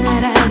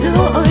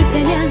전화라도 올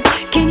때면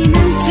괜히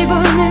눈치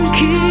보는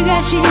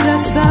그가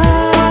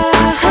싫었어.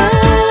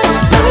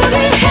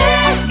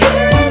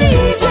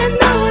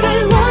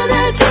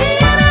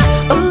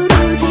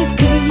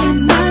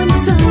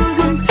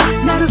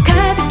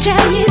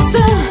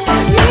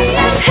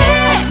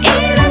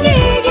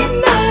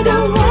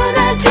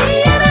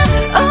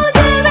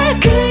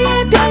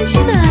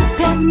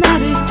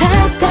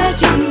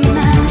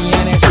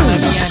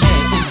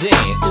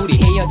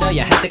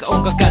 할 때가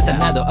온 것 같아.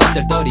 나도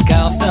어쩔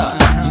도리가 없어.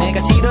 내가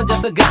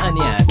싫어져서가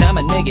아니야.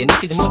 다만 내게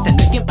느끼지 못한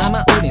느낌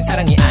아마 우린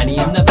사랑이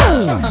아니었나봐.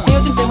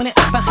 헤어짐 때문에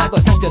아파하고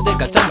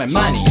상처될까 정말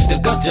많이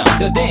또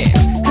걱정도 돼.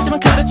 하지만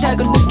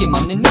그렇다고 느낌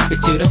없는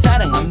눈빛으로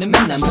사랑 없는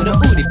만남으로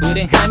우리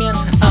불행하면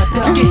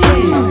어떻게 해.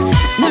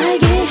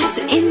 너에게 할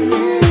수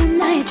있는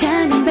나의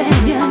작은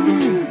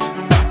배려는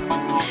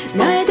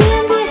너에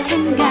대한 내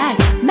생각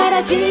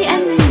말하지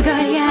않는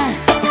거야.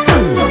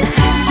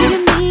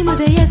 지금 네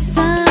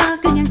무대에서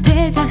그냥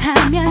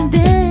퇴장하면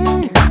돼.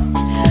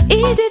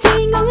 이제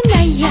주인공은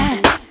나야,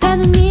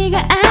 나는 네가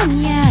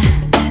아니야.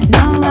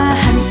 너와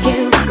함께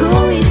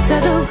웃고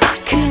있어도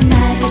그게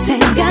나를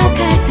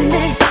생각할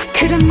텐데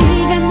그럼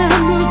네가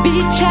너무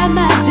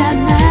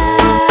비참하잖아.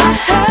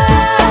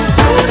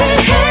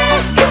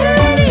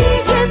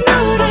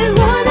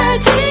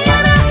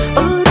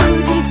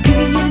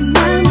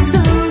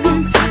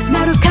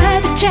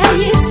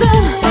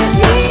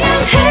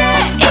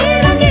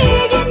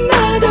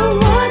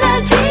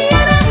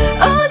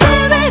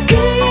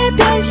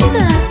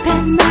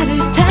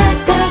 나를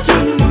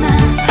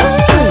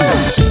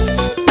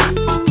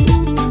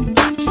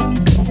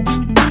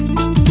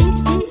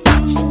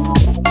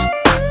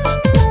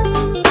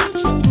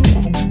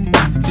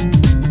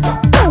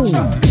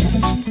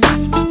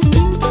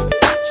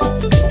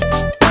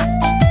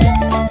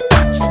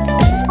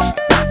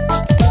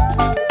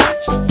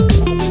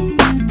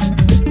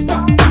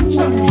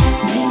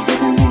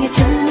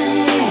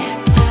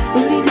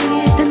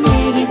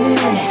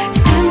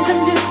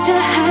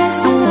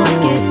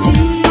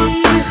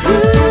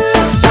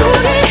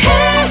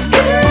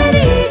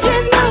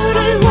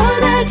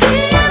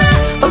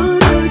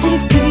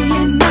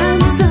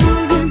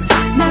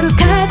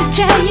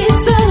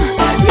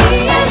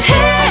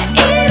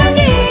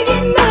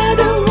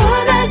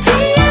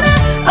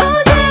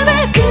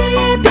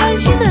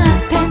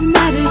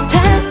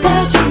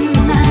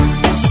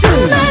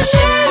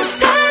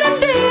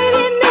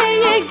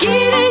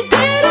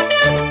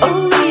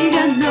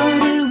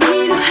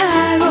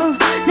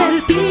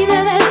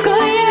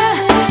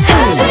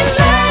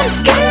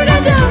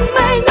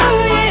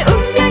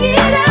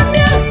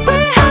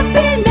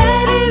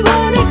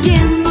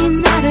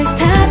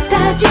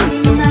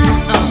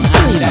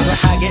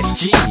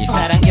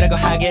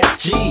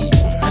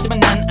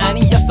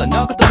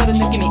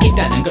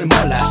거라는 걸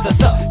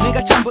몰랐었어.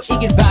 내가 전부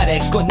이길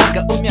바랬고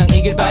내가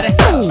운명이길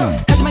바랬어.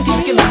 하지만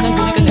뒤늦게 만난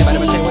그녀가 내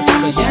바람을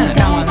채워준 거야.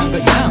 당황한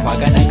거야,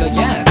 화가 난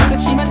거야.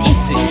 그렇지만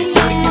있지,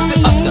 돌이킬 수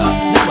없어.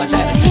 나와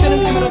다른 특별한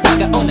느낌으로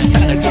다가오는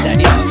사랑을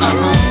기다려.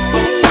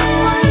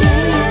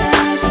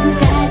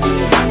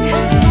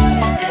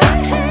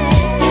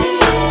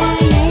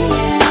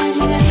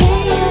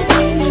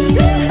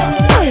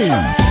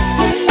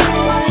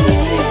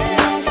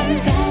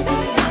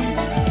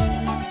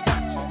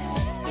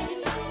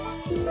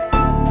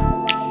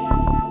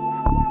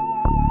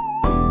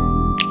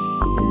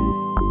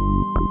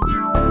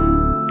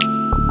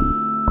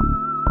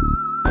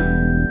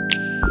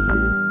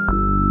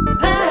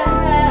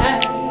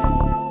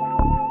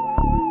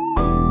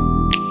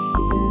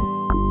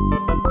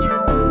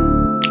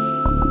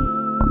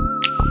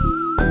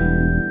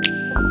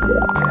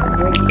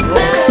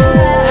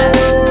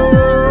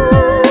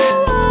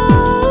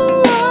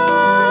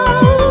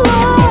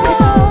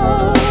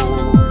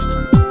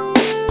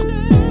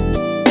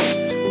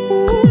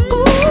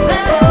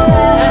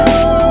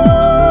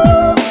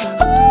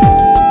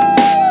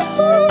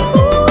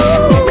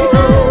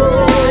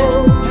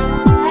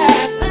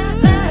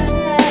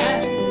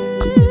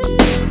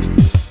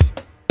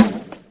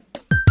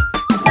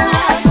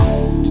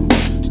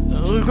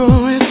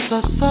 울고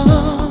있었어.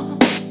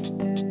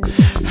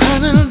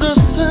 하늘도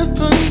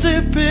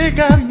슬픈지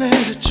비가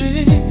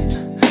내렸지.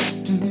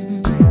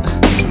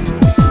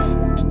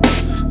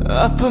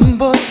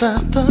 아픔보다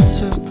더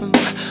슬픈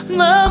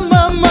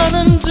나만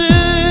많은지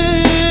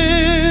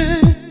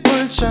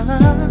울잖아.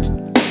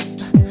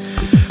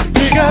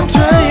 비가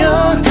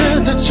되어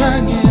그대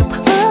창에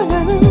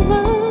바라가는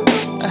나.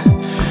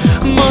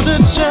 모두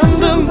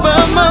잠든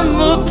밤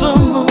아무도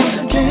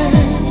모르게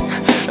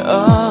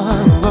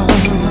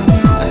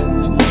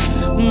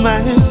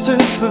나의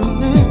슬픈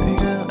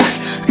의미가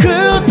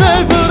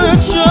그댈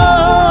부르죠.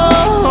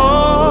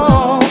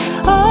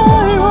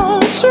 I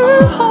want you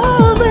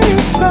hold me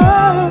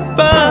back.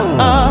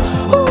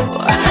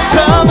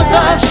 Tell me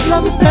that you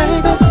love me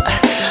baby.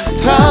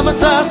 Tell me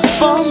that you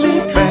want me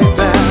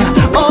baby.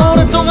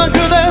 오랫동안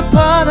그댈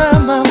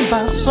바라만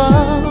봤어.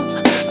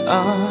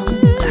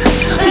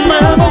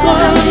 Never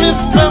wanna miss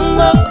the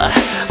love.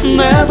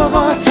 Never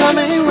wanna tell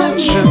me what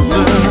you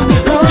do.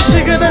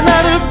 혹시 그대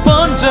나를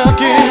본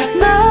적이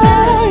있나요?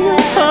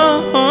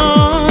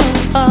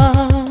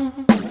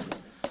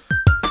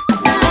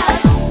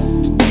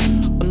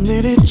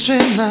 오늘이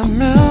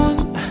지나면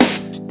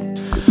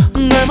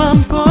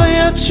내맘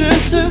보여줄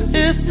수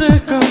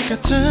있을 것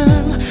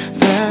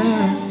같은데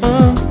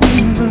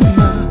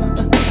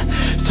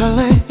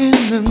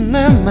설레이는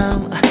내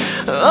맘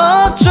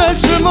어쩔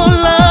줄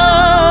몰라.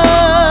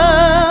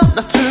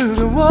 나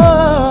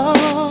두려워.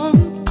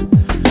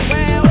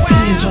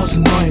 비에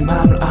젖은 너의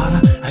맘을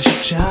알아.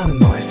 쉽지 않은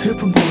너의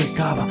슬픔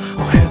보일까봐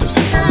오해도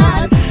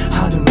슬펐는지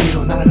하늘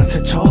위로 날아간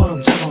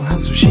새처럼 차가운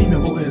한숨 쉬며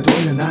고개를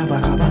돌려 날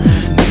바라봐.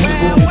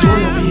 내게서 고개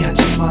돌려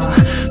미하지마.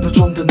 너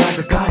좀 더 날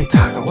가까이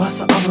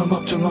다가와서 아무런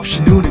걱정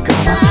없이 눈을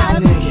감아.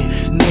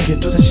 내게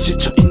또다시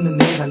지쳐있는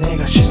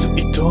내가 쉴 수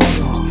있도록.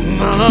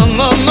 No.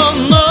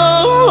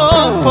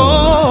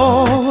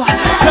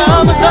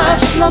 Tell me that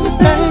you love me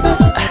baby.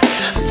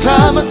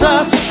 Tell me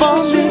that you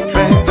want me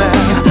baby.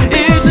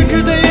 이제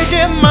그대에게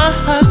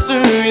말할 수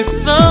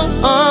있어.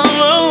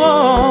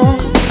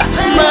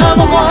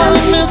 Never wanna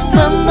miss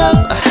the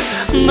love.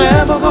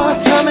 Never wanna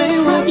tell me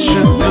what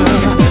you do.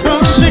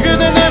 혹시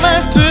그대 내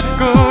말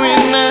듣고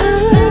있네.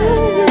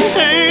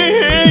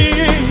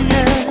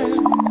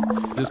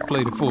 Just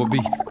play the 4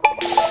 beats.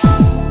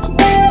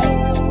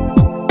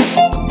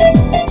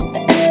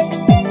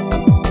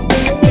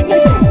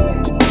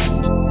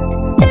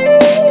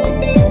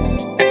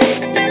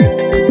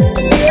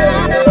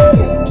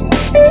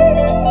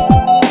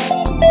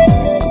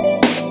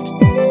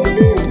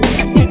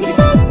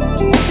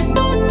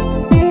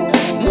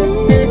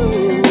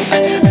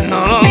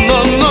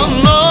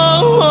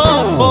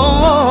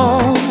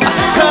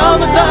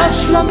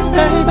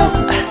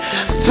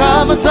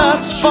 Tell me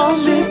that you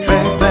want me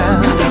baby.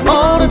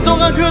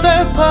 오랫동안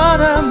그댈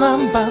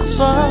바라만 봤어.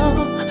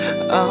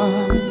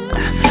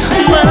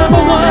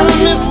 Never wanna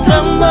miss the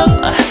love.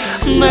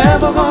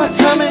 Never wanna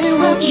tell me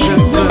what you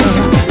do.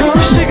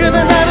 혹시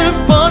그대 나를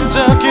본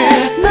적이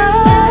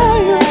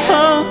있나요?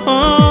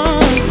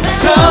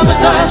 Tell me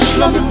that you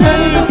love me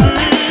baby.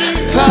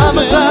 Tell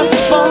me that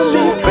you want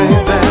me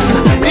baby.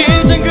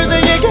 이젠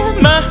그대에게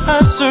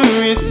말할 수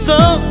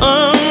있어.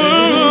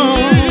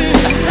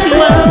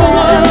 Never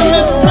wanna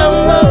miss the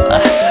love.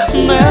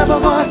 Never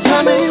wanna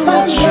tell me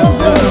what you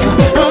do.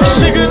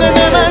 혹시 그대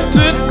내 말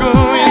듣고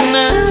있네.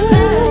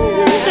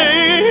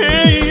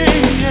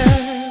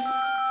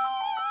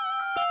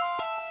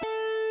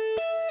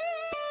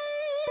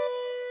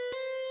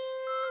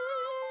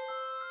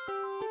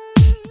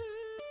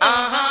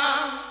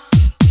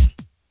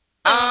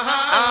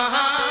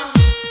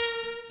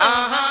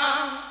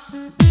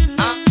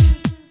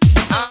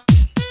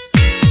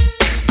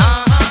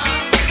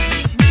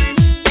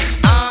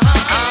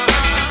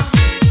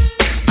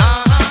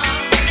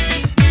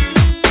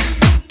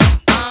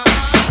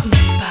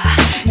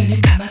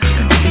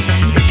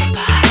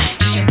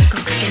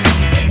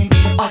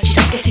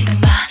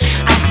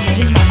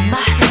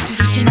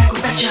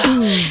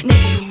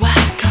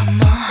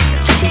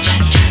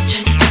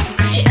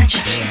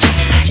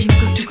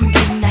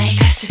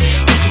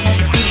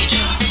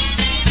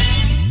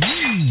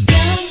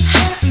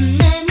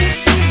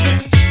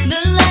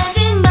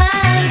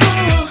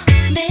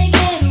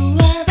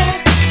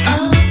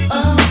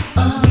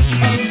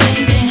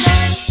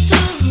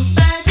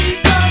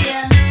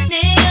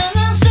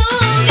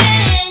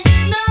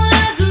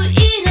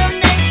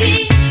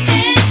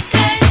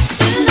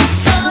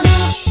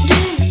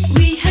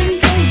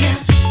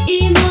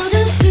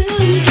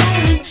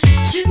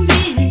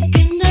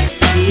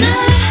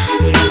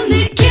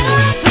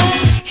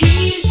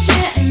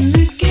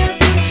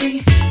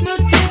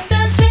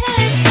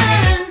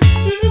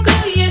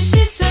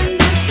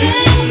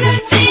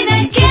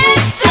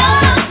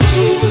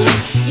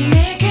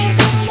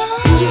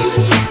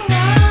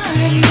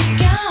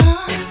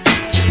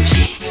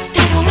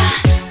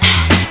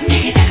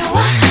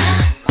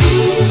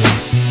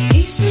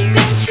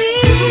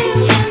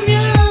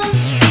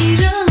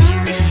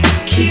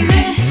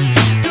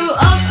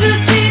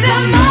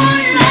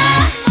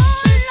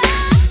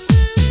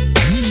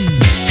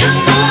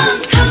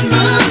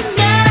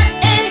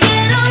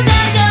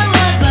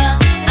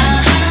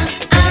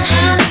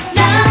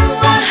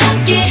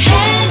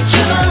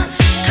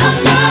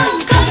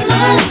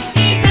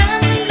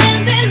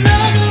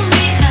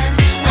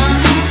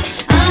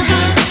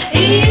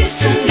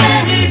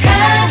 순간을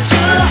가져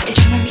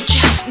정말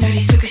미쳐 널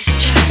속에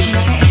스쳐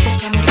지나가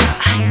있었다면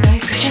하는 너의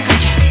표정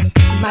가져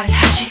무슨 말을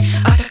하지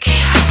어떻게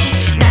하지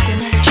나도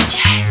너를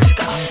주체할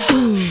수가 없어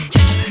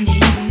점점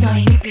흔들리는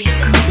너의 눈빛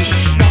굳이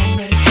나의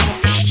너를 향한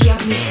섹시한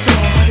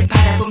미소를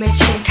바라보며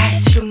지금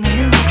갈수록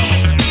나는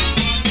내게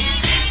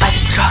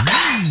빠져들어가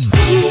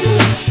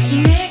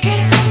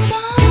내게서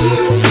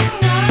너를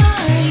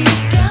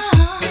나니까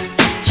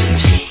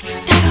조금씩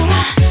다가와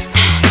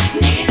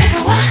내게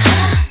다가와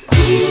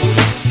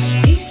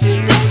이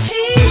순간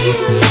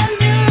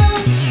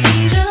지나면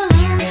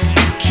이런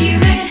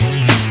기회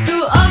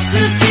또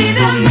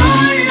없을지도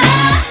몰라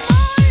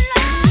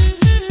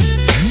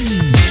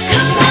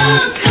Come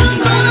on,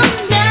 come on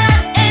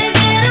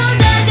나에게로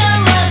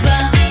다가와봐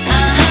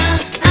아하,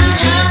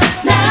 아하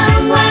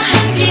나와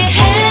함께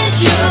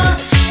해줘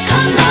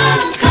Come on,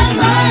 come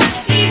on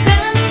이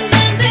밤은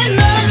단지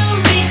너를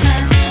위한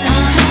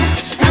아하,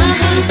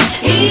 아하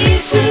이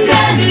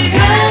순간을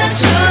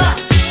가져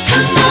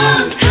Come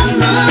on,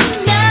 come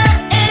on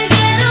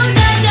나에게로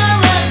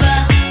다가와봐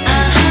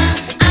아하,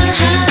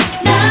 아하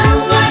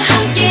나와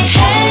함께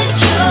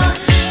해줘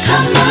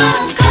Come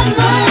on, come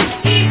on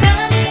이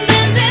밤은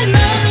단지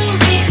너를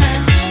위한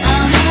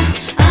아하,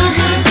 아하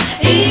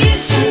이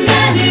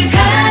순간을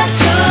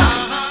가져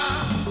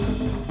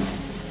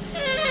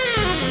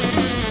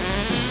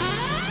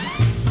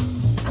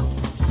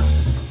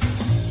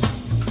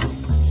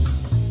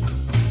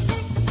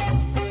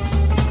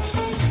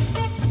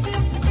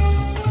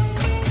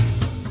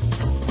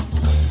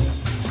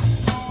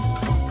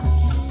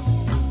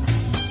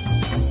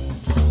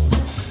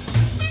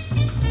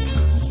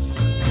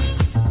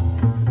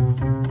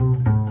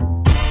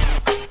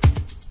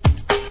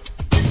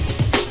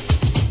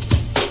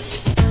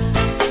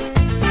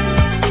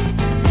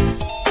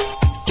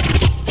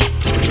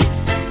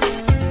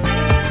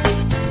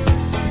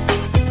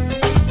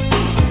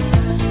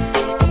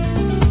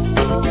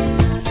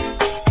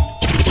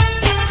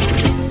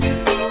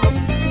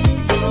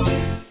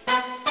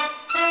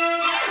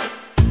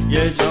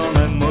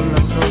예전엔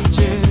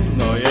몰랐었지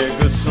너의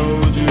그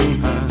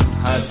소중함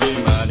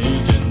하지만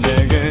이제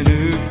내게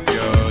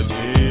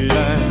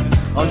느껴지네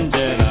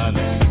언제나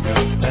내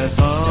곁에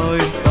서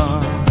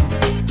있던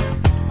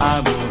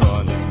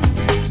아무런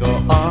의미도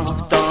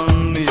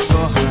없던 미소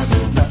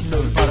하나도 난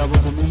널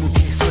바라보고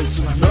묵묵히 서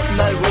있지만 넌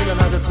날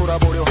외면하듯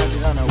돌아보려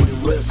하진 않아 우리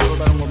왜 서로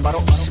다른 건 말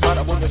없이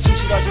바라보며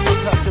진실하지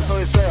못한 채 서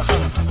있어야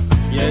하나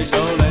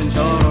예전엔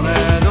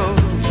결혼해도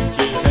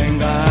잊지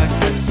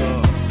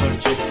생각했어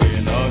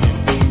솔직히 넌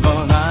이쁜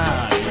건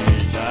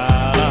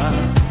아니잖아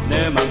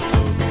내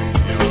맘속에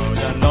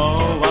여자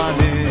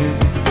너와는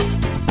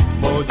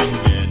모든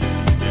게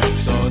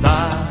느껴서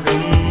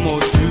다른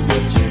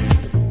모습이었지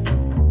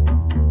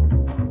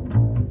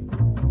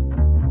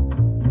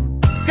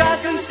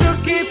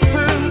가슴속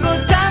깊은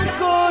곳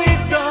담고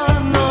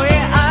있던 너의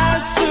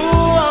알 수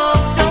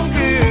없던 그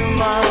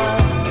맘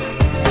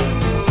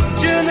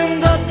주는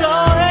것도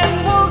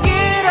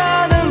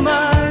행복이라는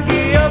말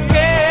기억해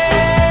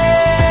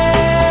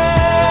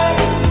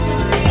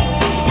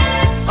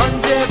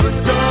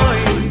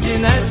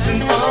언제부터인지 알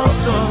순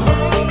없어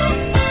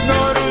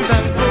너를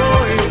담고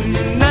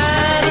있는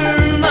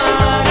나를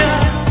말야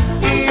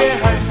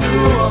이해할 수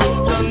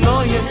없던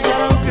너의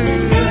사랑 끝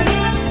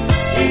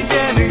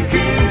이제는 그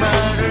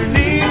말을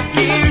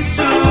느낄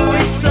수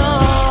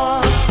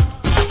있어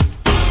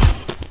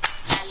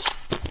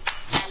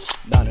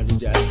나는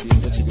이제 알 수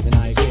있어 지금의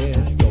나에게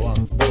너와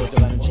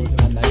멀어져가는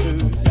지금한 날들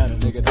나는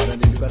내게 다른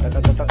이유가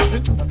다다다다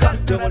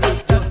감정을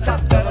느껴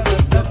싹다가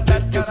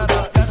느껴서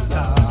다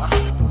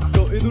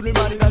너의 눈을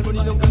많이 닮은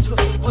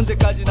인형들처럼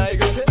언제까지 나의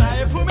곁에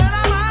나의 품에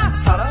남아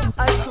사랑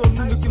알 수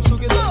없는 느낌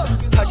속에 너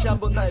다시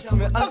한번 나의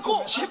품에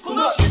안고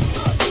싶구나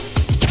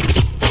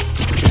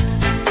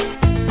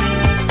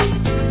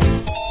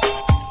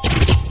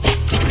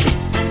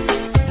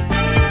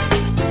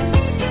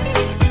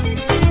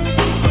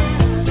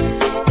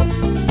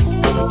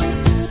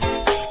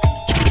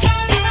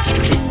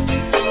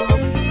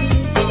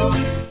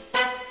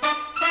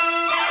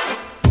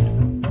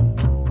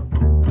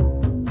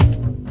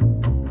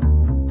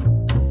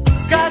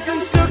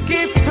가슴속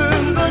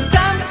깊은 곳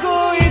담고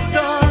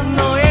있던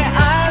너의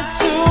알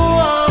수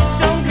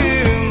없던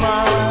그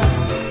맘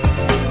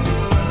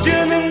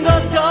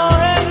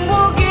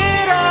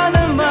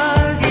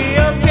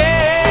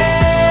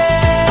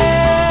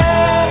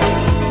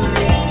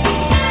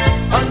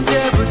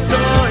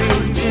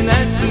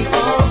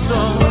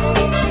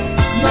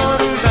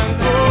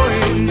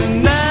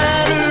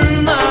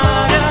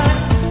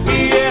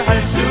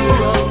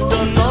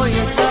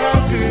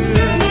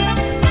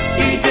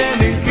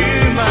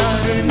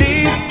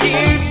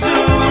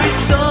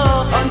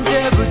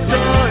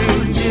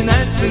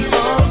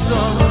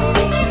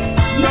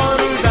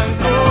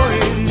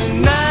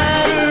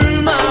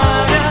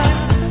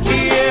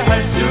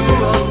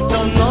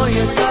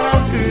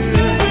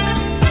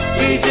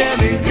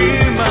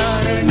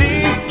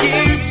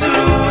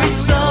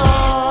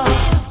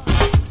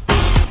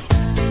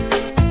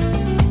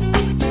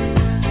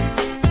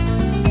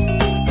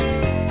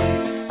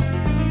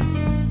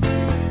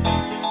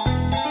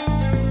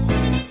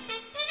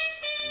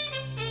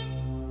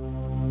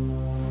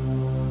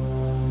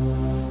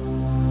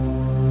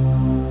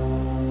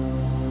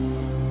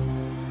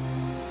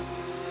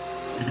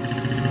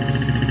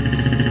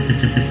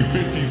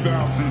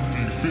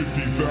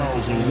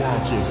 50,000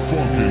 watts of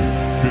funky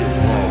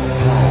hip-hop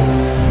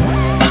power.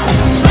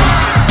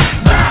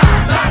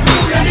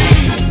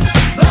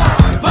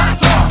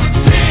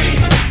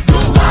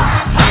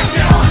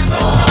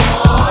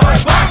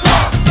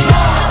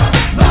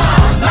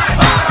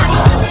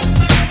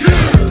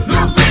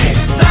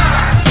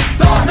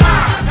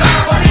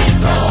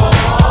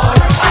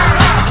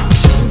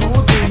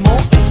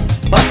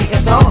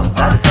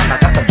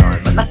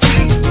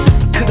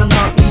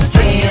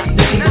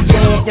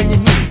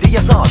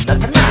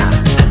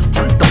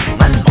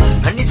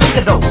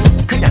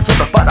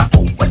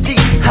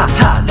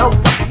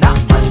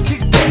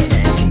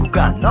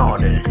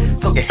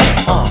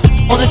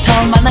 오늘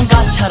처음 만난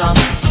것처럼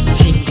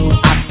친구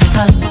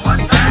앞에선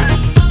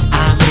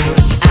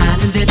아무렇지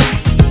않은 듯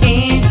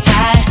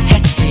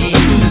인사했지.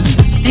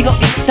 뛰고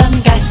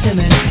있던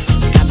가슴은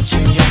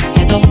감추려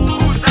해도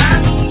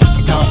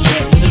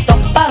너의 눈을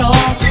똑바로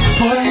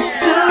볼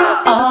수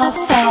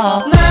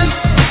없어. 난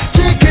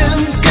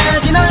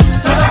지금까지 난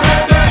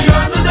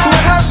왜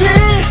하필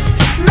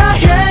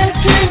나의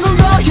친구인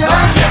거야.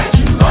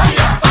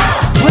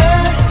 왜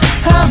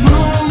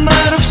아무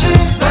말 없이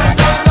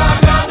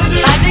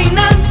아직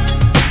난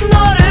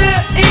너를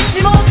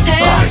잊지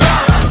못해.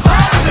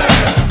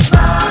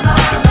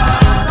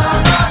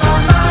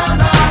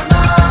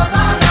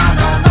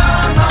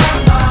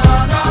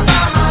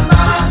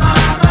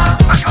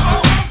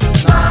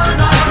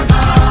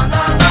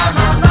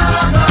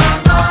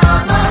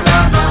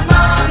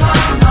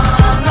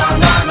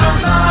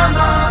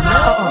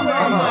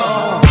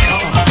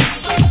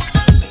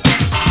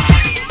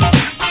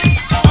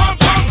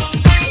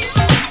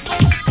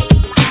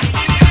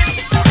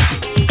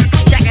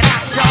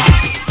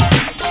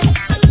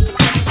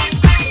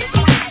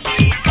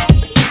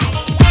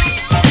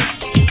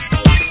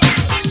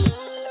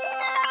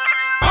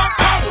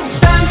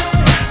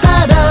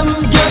 사람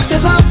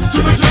곁에서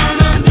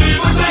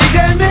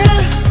이제는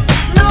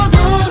너무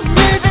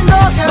늦은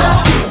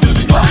거야.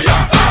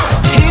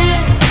 이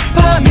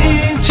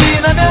밤이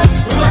지나면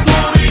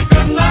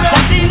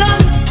다시 넌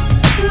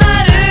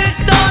나를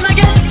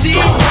떠나겠지.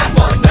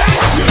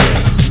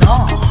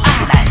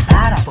 날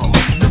바라본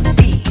눈빛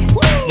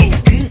이제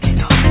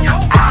그대로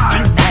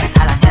아직 날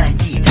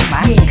사랑하는지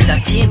정말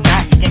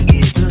그렇지만 이젠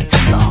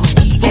느긋했어.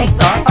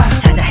 이제껏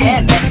찾아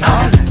헤맨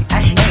넌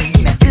다시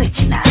내리면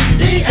끝이 나.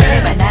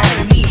 제발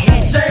나를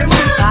위해 이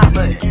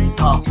밤을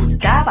더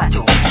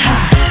붙잡아줘.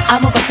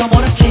 아무것도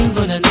모른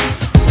친구는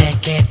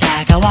내게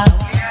다가와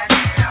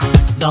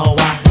너와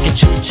함께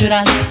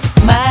춤추란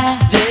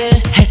말을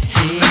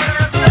했지.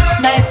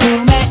 날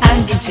품에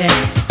안긴 채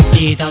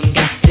뛰던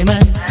가슴은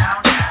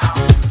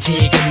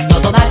지금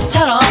너도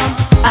나처럼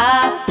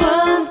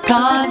아픈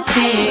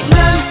건지.